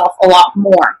sell yourself a lot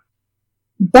more.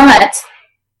 But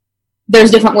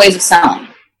there's different ways of selling,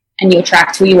 and you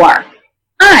attract who you are.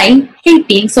 I hate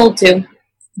being sold to,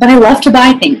 but I love to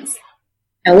buy things.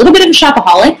 I'm a little bit of a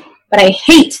shopaholic, but I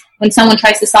hate when someone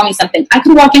tries to sell me something. I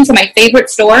could walk into my favorite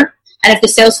store, and if the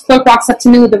sales clerk walks up to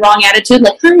me with the wrong attitude,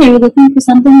 like, hi, are you looking for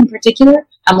something in particular?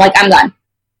 I'm like, I'm done.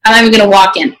 I'm not even going to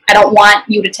walk in. I don't want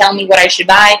you to tell me what I should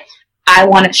buy. I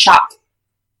want to shop.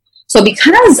 So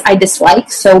because I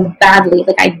dislike so badly,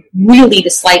 like I really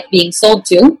dislike being sold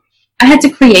to, I had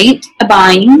to create a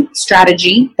buying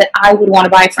strategy that I would want to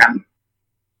buy from.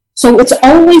 So it's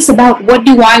always about, what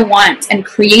do I want, and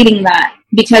creating that,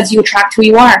 because you attract who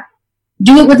you are.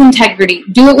 Do it with integrity.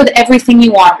 Do it with everything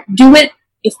you are. Do it.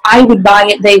 If I would buy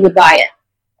it, they would buy it.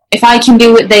 If I can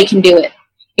do it, they can do it.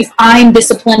 If I'm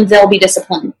disciplined, they'll be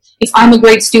disciplined. If I'm a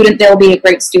great student, they'll be a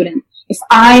great student. If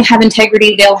I have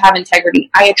integrity, they'll have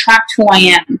integrity. I attract who I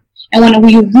am. And when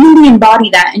you really embody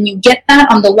that, and you get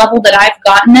that on the level that I've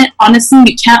gotten it, honestly,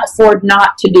 you can't afford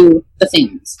not to do the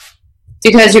things,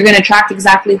 because you're going to attract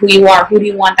exactly who you are. Who do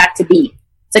you want that to be?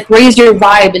 It's like, raise your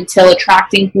vibe until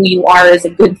attracting who you are is a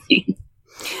good thing.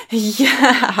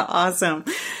 Yeah, awesome.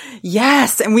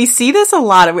 Yes. And we see this a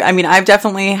lot. I mean, I've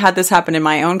definitely had this happen in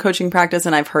my own coaching practice,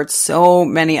 and I've heard so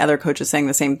many other coaches saying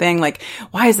the same thing. Like,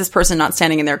 why is this person not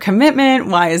standing in their commitment?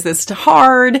 Why is this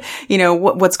hard?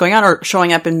 What's going on? Or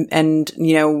showing up and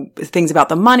things about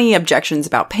the money, objections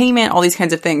about payment, all these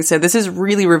kinds of things. So this is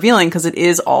really revealing, because it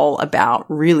is all about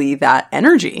really that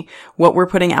energy, what we're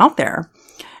putting out there.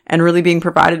 And really being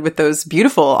provided with those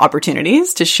beautiful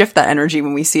opportunities to shift that energy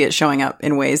when we see it showing up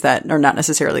in ways that are not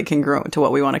necessarily congruent to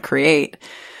what we want to create.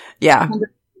 Yeah.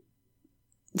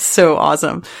 So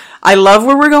awesome. I love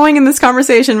where we're going in this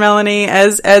conversation, Melanie,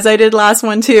 as I did last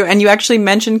one too. And you actually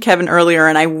mentioned Kevin earlier,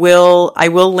 and I will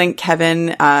link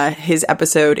Kevin, his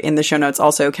episode in the show notes.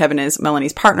 Also, Kevin is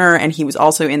Melanie's partner, and he was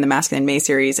also in the Masculine May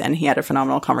series, and he had a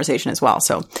phenomenal conversation as well.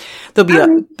 So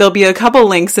there'll be a couple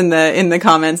links in the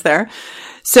comments there.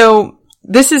 So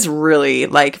this is really,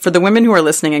 like, for the women who are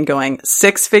listening and going,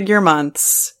 6-figure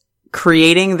months,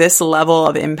 creating this level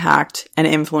of impact and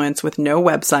influence with no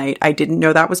website. I didn't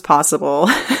know that was possible.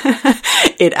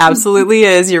 It absolutely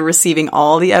is. You're receiving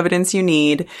all the evidence you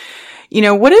need.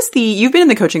 You've been in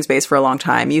the coaching space for a long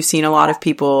time. You've seen a lot of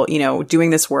people,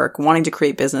 doing this work, wanting to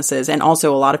create businesses, and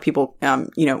also a lot of people,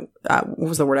 what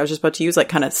was the word I was just about to use? Like,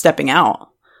 kind of stepping out.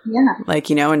 Yeah. Like,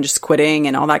 and just quitting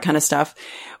and all that kind of stuff.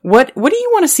 What do you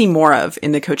want to see more of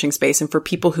in the coaching space, and for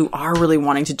people who are really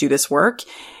wanting to do this work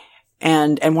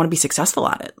and want to be successful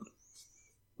at it?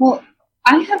 Well,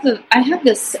 I have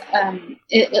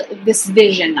this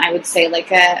vision, I would say,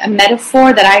 like a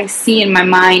metaphor that I see in my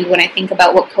mind when I think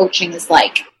about what coaching is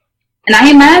like. And I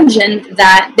imagine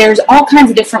that there's all kinds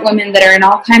of different women that are in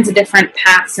all kinds of different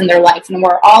paths in their life, and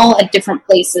we're all at different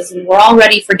places, and we're all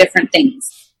ready for different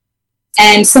things.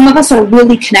 And some of us are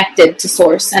really connected to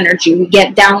source energy. We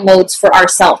get downloads for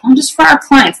ourselves, not just for our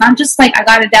clients, not just like I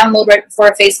got a download right before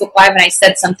a Facebook Live and I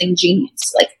said something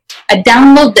genius. Like a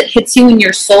download that hits you in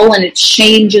your soul and it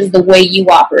changes the way you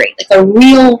operate. Like a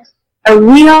real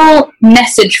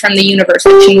message from the universe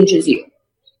that changes you.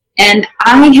 And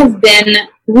I have been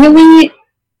really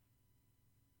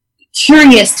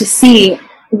curious to see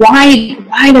why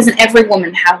doesn't every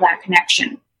woman have that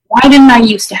connection? Why didn't I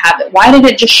used to have it? Why did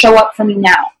it just show up for me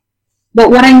now? But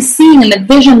what I'm seeing and the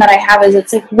vision that I have is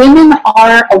it's like women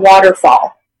are a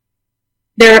waterfall.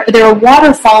 They're a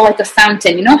waterfall like a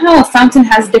fountain. You know how a fountain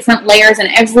has different layers and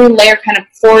every layer kind of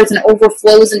pours and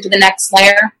overflows into the next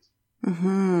layer?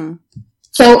 Mm-hmm.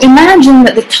 So imagine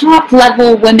that the top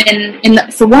level women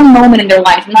for one moment in their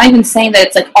life, I'm not even saying that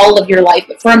it's like all of your life,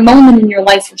 but for a moment in your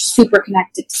life, you're super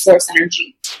connected to source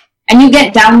energy. and you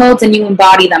get downloads and you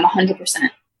embody them 100%.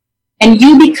 And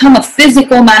you become a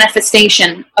physical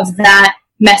manifestation of that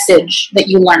message that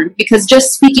you learned, because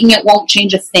just speaking it won't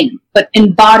change a thing, but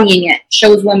embodying it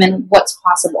shows women what's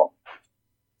possible.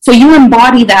 So you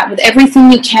embody that with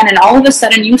everything you can, and all of a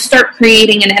sudden you start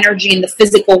creating an energy in the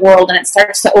physical world, and it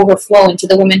starts to overflow into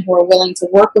the women who are willing to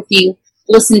work with you,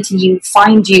 listen to you,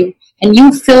 find you, and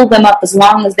you fill them up as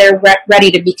long as they're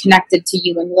ready to be connected to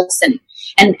you and listen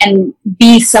and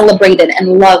be celebrated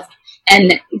and loved,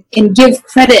 and give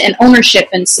credit and ownership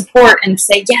and support and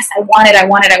say, yes, I want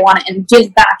it, and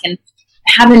give back and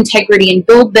have integrity and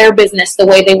build their business the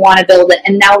way they want to build it.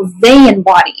 And now they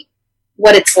embody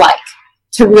what it's like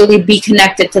to really be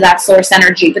connected to that source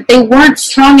energy. But they weren't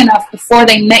strong enough before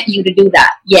they met you to do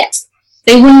that yet.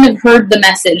 They wouldn't have heard the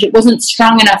message. It wasn't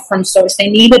strong enough from source. They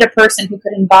needed a person who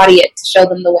could embody it to show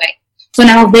them the way. So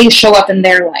now they show up in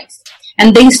their life,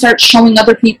 and they start showing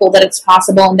other people that it's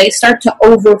possible, and they start to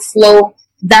overflow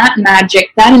that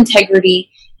magic, that integrity,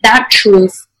 that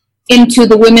truth into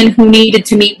the women who needed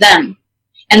to meet them.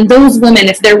 And those women,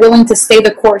 if they're willing to stay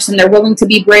the course, and they're willing to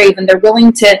be brave, and they're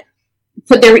willing to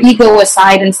put their ego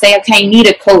aside and say, okay, I need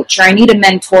a coach, or I need a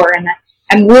mentor, and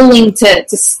I'm willing to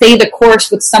stay the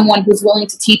course with someone who's willing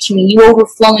to teach me, you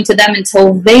overflow into them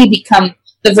until they become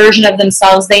the version of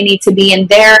themselves they need to be, and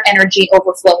their energy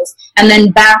overflows. And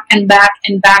then back and back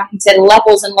and back into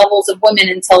levels and levels of women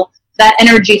until that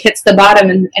energy hits the bottom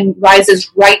and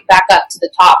rises right back up to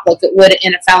the top, like it would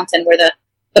in a fountain, where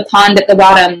the pond at the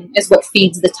bottom is what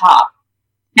feeds the top.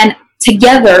 And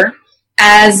together,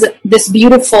 as this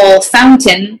beautiful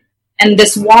fountain and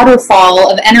this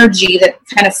waterfall of energy that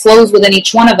kind of flows within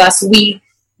each one of us, we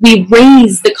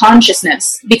raise the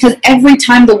consciousness, because every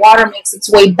time the water makes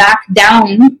its way back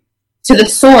down to the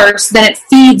source, then it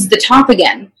feeds the top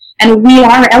again. And we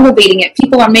are elevating it.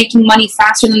 People are making money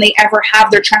faster than they ever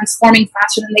have. They're transforming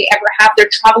faster than they ever have. They're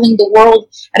traveling the world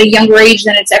at a younger age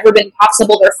than it's ever been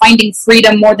possible. They're finding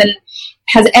freedom more than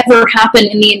has ever happened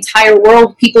in the entire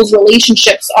world. People's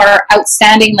relationships are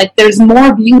outstanding. Like, there's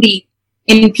more beauty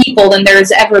in people than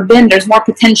there's ever been. There's more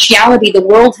potentiality. The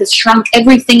world has shrunk.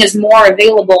 Everything is more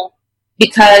available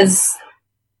because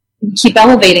we keep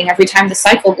elevating every time the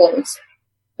cycle goes.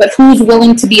 But who's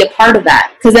willing to be a part of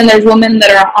that? Because then there's women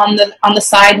that are on the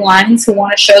sidelines who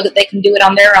want to show that they can do it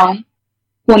on their own,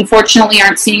 who unfortunately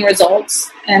aren't seeing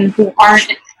results, and who aren't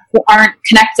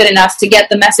connected enough to get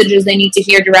the messages they need to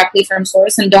hear directly from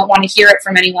source, and don't want to hear it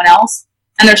from anyone else,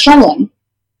 and they're struggling.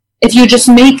 If you just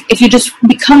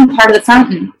become part of the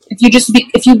fountain,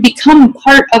 if you become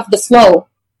part of the flow,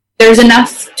 there's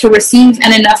enough to receive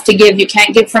and enough to give. You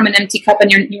can't give from an empty cup,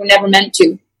 and you're never meant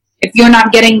to. If you're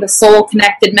not getting the soul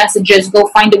connected messages, go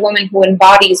find a woman who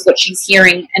embodies what she's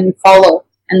hearing, and follow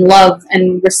and love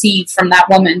and receive from that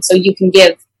woman, so you can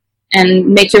give and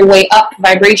make your way up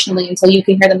vibrationally until you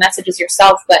can hear the messages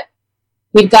yourself. But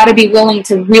we've got to be willing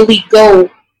to really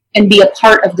go and be a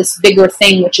part of this bigger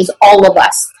thing, which is all of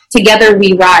us. Together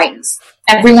we rise.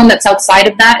 Everyone that's outside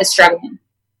of that is struggling.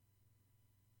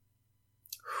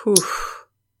 Whew.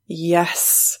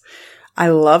 Yes. I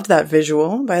loved that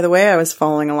visual. By the way, I was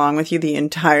following along with you the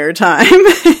entire time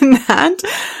in that.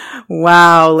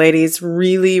 Wow, ladies,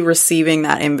 really receiving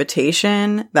that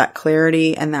invitation, that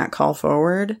clarity, and that call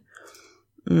forward.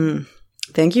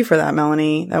 Thank you for that,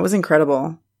 Melanie. That was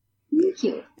incredible. Thank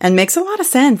you. And makes a lot of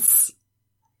sense.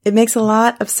 It makes a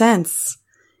lot of sense.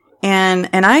 And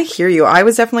I hear you. I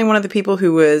was definitely one of the people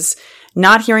who was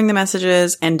not hearing the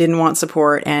messages and didn't want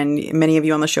support. And many of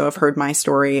you on the show have heard my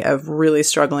story of really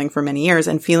struggling for many years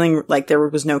and feeling like there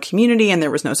was no community and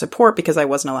there was no support because I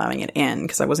wasn't allowing it in,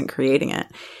 because I wasn't creating it.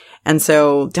 And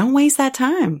so don't waste that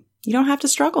time. You don't have to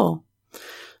struggle.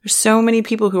 There's so many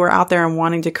people who are out there and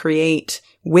wanting to create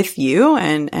with you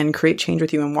and create change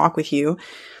with you and walk with you.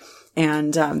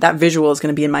 And that visual is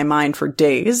going to be in my mind for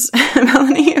days,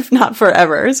 Melanie, if not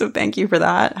forever. So thank you for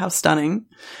that. How stunning.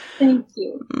 Thank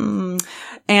you.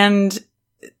 And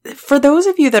for those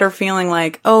of you that are feeling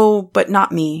like, oh, but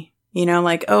not me,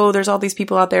 like, oh, there's all these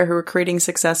people out there who are creating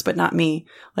success, but not me.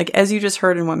 Like, as you just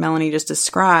heard in what Melanie just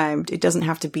described, it doesn't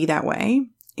have to be that way,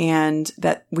 and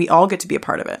that we all get to be a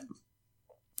part of it.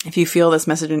 If you feel this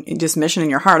mission in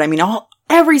your heart, I mean,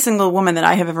 every single woman that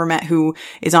I have ever met who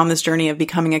is on this journey of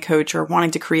becoming a coach or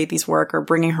wanting to create these work or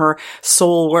bringing her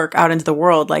soul work out into the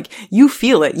world, like, you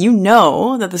feel it. You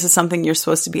know that this is something you're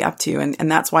supposed to be up to.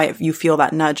 And that's why you feel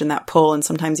that nudge and that pull, and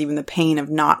sometimes even the pain of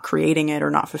not creating it or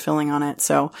not fulfilling on it.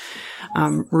 So,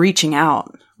 reaching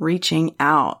out.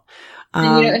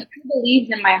 And if I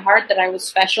believed in my heart that I was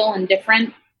special and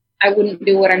different, I wouldn't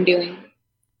do what I'm doing.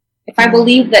 If I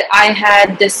believed that I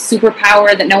had this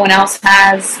superpower that no one else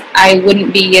has, I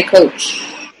wouldn't be a coach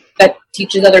that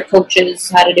teaches other coaches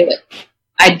how to do it.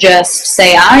 I just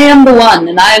say, I am the one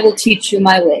and I will teach you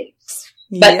my ways.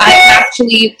 But I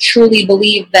actually truly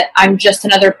believe that I'm just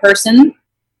another person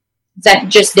that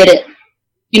just did it.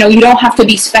 You know, you don't have to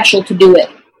be special to do it.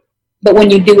 But when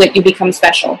you do it, you become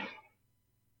special.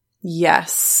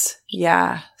 Yes.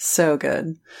 Yeah. So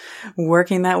good.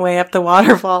 Working that way up the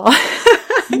waterfall.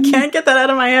 I can't get that out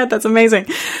of my head. That's amazing.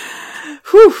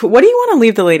 Whew. What do you want to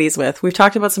leave the ladies with? We've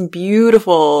talked about some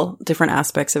beautiful different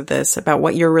aspects of this, about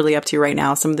what you're really up to right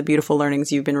now, some of the beautiful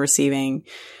learnings you've been receiving.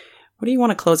 What do you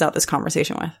want to close out this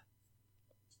conversation with?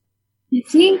 I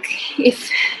think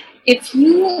if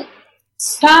you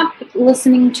stop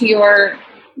listening to your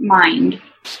mind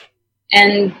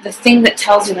and the thing that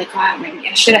tells you, like, wow, maybe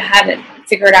I should have had it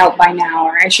figured out by now,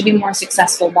 or I should be more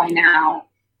successful by now.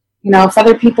 You know, if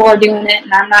other people are doing it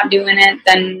and I'm not doing it,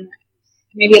 then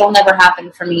maybe it'll never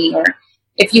happen for me. Or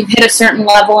if you've hit a certain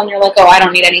level and you're like, oh, I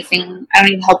don't need anything, I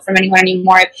don't need help from anyone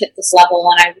anymore, I've hit this level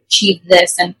and I've achieved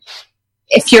this. And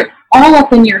if you're all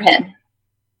up in your head,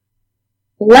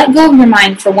 let go of your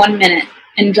mind for 1 minute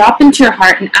and drop into your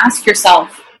heart and ask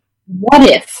yourself, what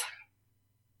if,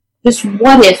 just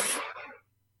what if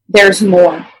there's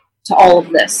more to all of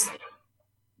this?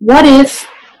 What if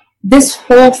this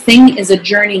whole thing is a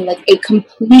journey, like a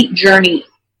complete journey,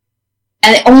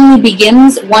 and it only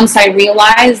begins once I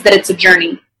realize that it's a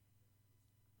journey?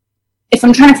 If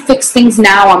I'm trying to fix things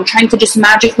now, I'm trying to just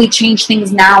magically change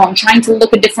things now, I'm trying to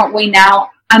look a different way now,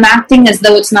 I'm acting as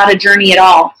though it's not a journey at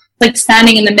all. Like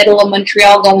standing in the middle of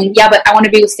Montreal going, yeah, but I want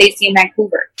to be with Stacey in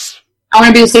Vancouver. I want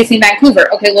to be with Stacey in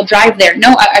Vancouver. Okay, we'll drive there.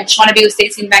 No, I just want to be with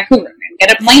Stacey in Vancouver.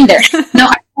 Get a plane there. No,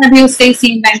 I want to be with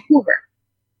Stacey in Vancouver.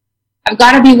 I've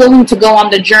got to be willing to go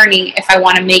on the journey if I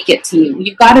want to make it to you.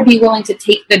 You've got to be willing to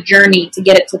take the journey to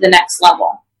get it to the next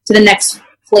level, to the next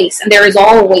place. And there is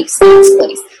always the next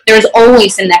place. There is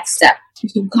always the next step.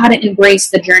 You've got to embrace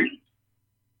the journey.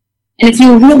 And if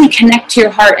you really connect to your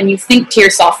heart and you think to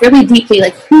yourself really deeply,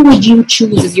 like, who would you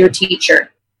choose as your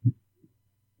teacher?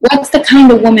 What's the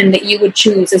kind of woman that you would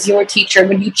choose as your teacher?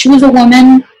 Would you choose a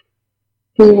woman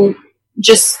who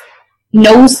just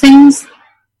knows things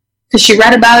because she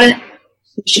read about it,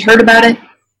 she heard about it?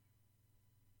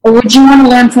 Or would you want to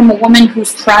learn from a woman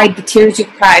who's cried the tears you've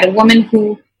cried, a woman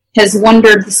who has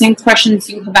wondered the same questions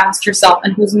you have asked yourself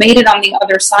and who's made it on the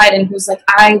other side and who's like,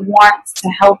 I want to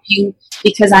help you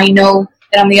because I know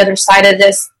that on the other side of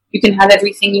this, you can have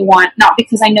everything you want, not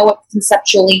because I know it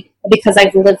conceptually, but because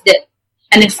I've lived it.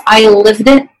 And if I lived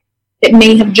it, it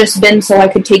may have just been so I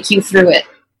could take you through it.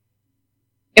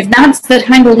 If that's the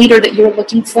kind of leader that you're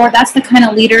looking for, that's the kind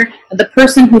of leader that the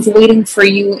person who's waiting for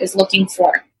you is looking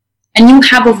for. And you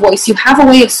have a voice, you have a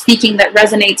way of speaking that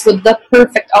resonates with the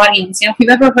perfect audience. You know, if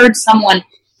you've ever heard someone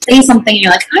say something and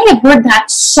you're like, I have heard that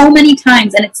so many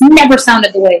times and it's never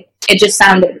sounded the way it just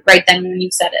sounded right then when you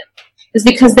said it. It's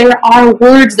because there are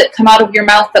words that come out of your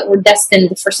mouth that were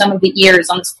destined for some of the ears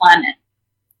on this planet.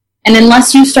 And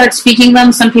unless you start speaking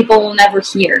them, some people will never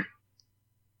hear.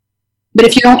 But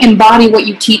if you don't embody what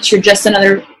you teach, you're just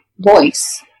another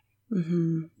voice.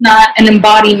 Mm-hmm. Not an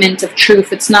embodiment of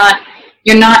truth.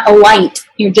 You're not a light.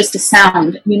 You're just a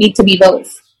sound. You need to be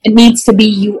both. It needs to be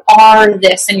you are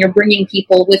this and you're bringing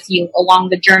people with you along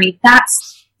the journey.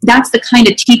 That's the kind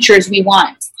of teachers we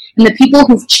want. And the people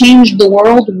who've changed the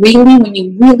world, really, when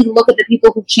you really look at the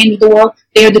people who've changed the world,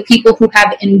 they are the people who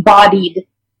have embodied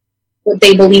what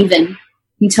they believe in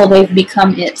until they've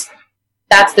become it.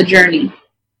 That's the journey.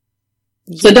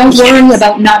 So don't worry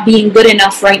about not being good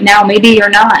enough right now. Maybe you're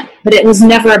not, but it was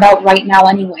never about right now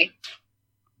anyway.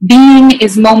 Being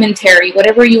is momentary.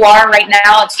 Whatever you are right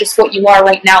now, it's just what you are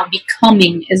right now.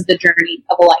 Becoming is the journey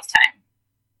of a lifetime.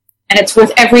 And it's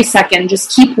worth every second.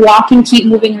 Just keep walking, keep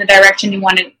moving in the direction you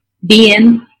want to be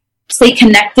in. Stay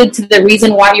connected to the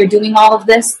reason why you're doing all of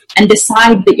this and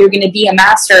decide that you're going to be a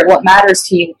master at what matters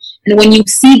to you. And when you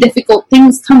see difficult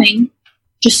things coming,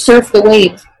 just surf the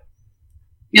wave.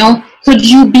 You know, could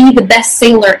you be the best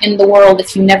sailor in the world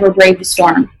if you never brave the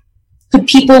storm? Would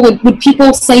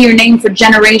people say your name for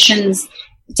generations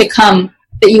to come,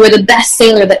 that you were the best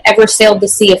sailor that ever sailed the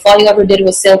sea if all you ever did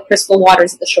was sail crystal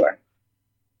waters at the shore?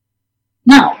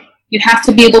 No. You'd have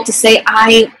to be able to say,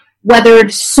 I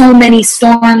weathered so many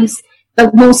storms,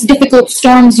 the most difficult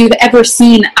storms you've ever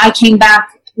seen. I came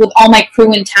back with all my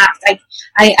crew intact.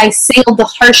 I sailed the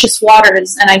harshest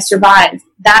waters and I survived.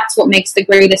 That's what makes the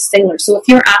greatest sailor. So if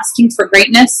you're asking for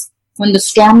greatness, when the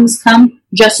storms come,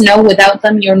 just know without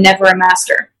them, you're never a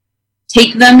master.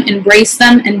 Take them, embrace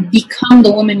them, and become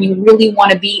the woman you really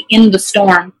want to be in the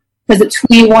storm. because it's who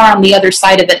you are on the other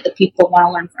side of it that people want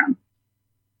to learn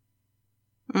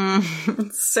from.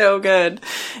 So good.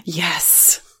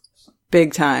 Yes.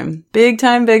 Big time. Big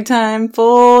time, big time.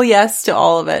 Full yes to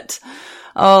all of it.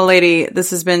 Oh, lady,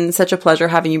 this has been such a pleasure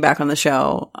having you back on the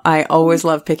show. I always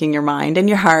love picking your mind and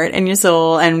your heart and your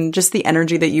soul and just the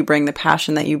energy that you bring, the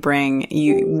passion that you bring.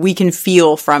 We can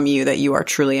feel from you that you are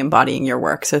truly embodying your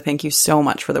work. So thank you so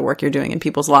much for the work you're doing in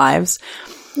people's lives.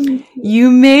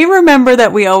 You may remember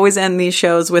that we always end these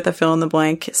shows with a fill in the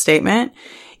blank statement.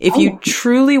 If you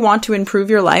truly want to improve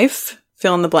your life,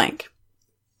 fill in the blank.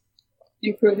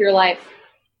 Improve your life.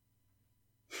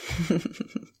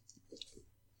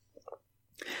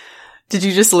 Did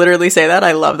you just literally say that?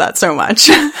 I love that so much.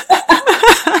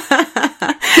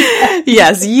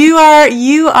 Yes, you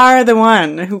are the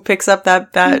one who picks up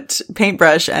that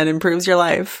paintbrush and improves your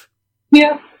life.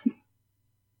 Yeah.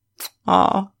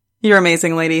 Aw, you're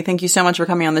amazing, lady. Thank you so much for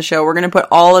coming on the show. We're going to put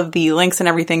all of the links and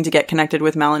everything to get connected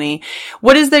with Melanie.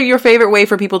 What is your favorite way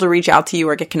for people to reach out to you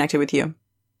or get connected with you?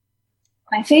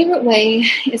 My favorite way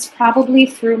is probably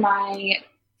through my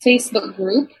Facebook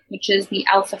group, which is the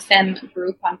Alpha Femme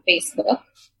group on Facebook.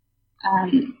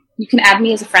 You can add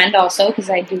me as a friend also,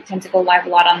 because I do tend to go live a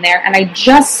lot on there. And I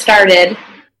just started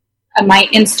my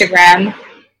Instagram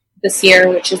this year,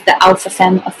 which is the Alpha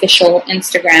Femme official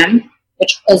Instagram,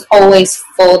 which is always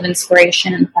full of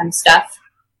inspiration and fun stuff.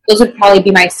 Those would probably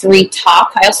be my 3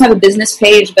 top. I also have a business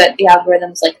page, but the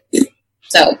algorithm's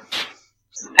so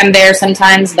I'm there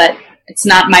sometimes, but it's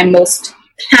not my most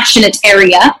passionate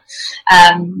area.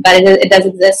 But it does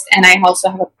exist, and I also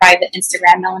have a private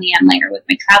Instagram, Melanie Ann Langer, with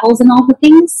my travels and all the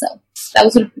things. So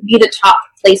those would be the top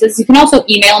places. You can also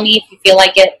email me if you feel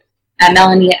like it,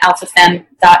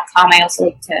 melanie@alphafemme.com. I also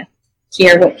like to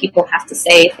hear what people have to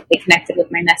say if they connected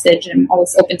with my message. I'm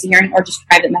always open to hearing, or just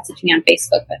private message me on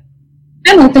Facebook. But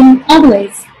I'm open all the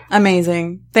ways.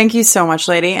 Amazing. Thank you so much,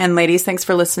 lady. And ladies, thanks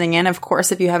for listening in. Of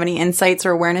course, if you have any insights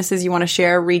or awarenesses you want to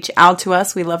share, reach out to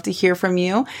us. We love to hear from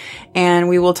you. And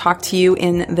we will talk to you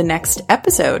in the next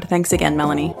episode. Thanks again,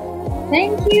 Melanie.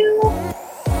 Thank you.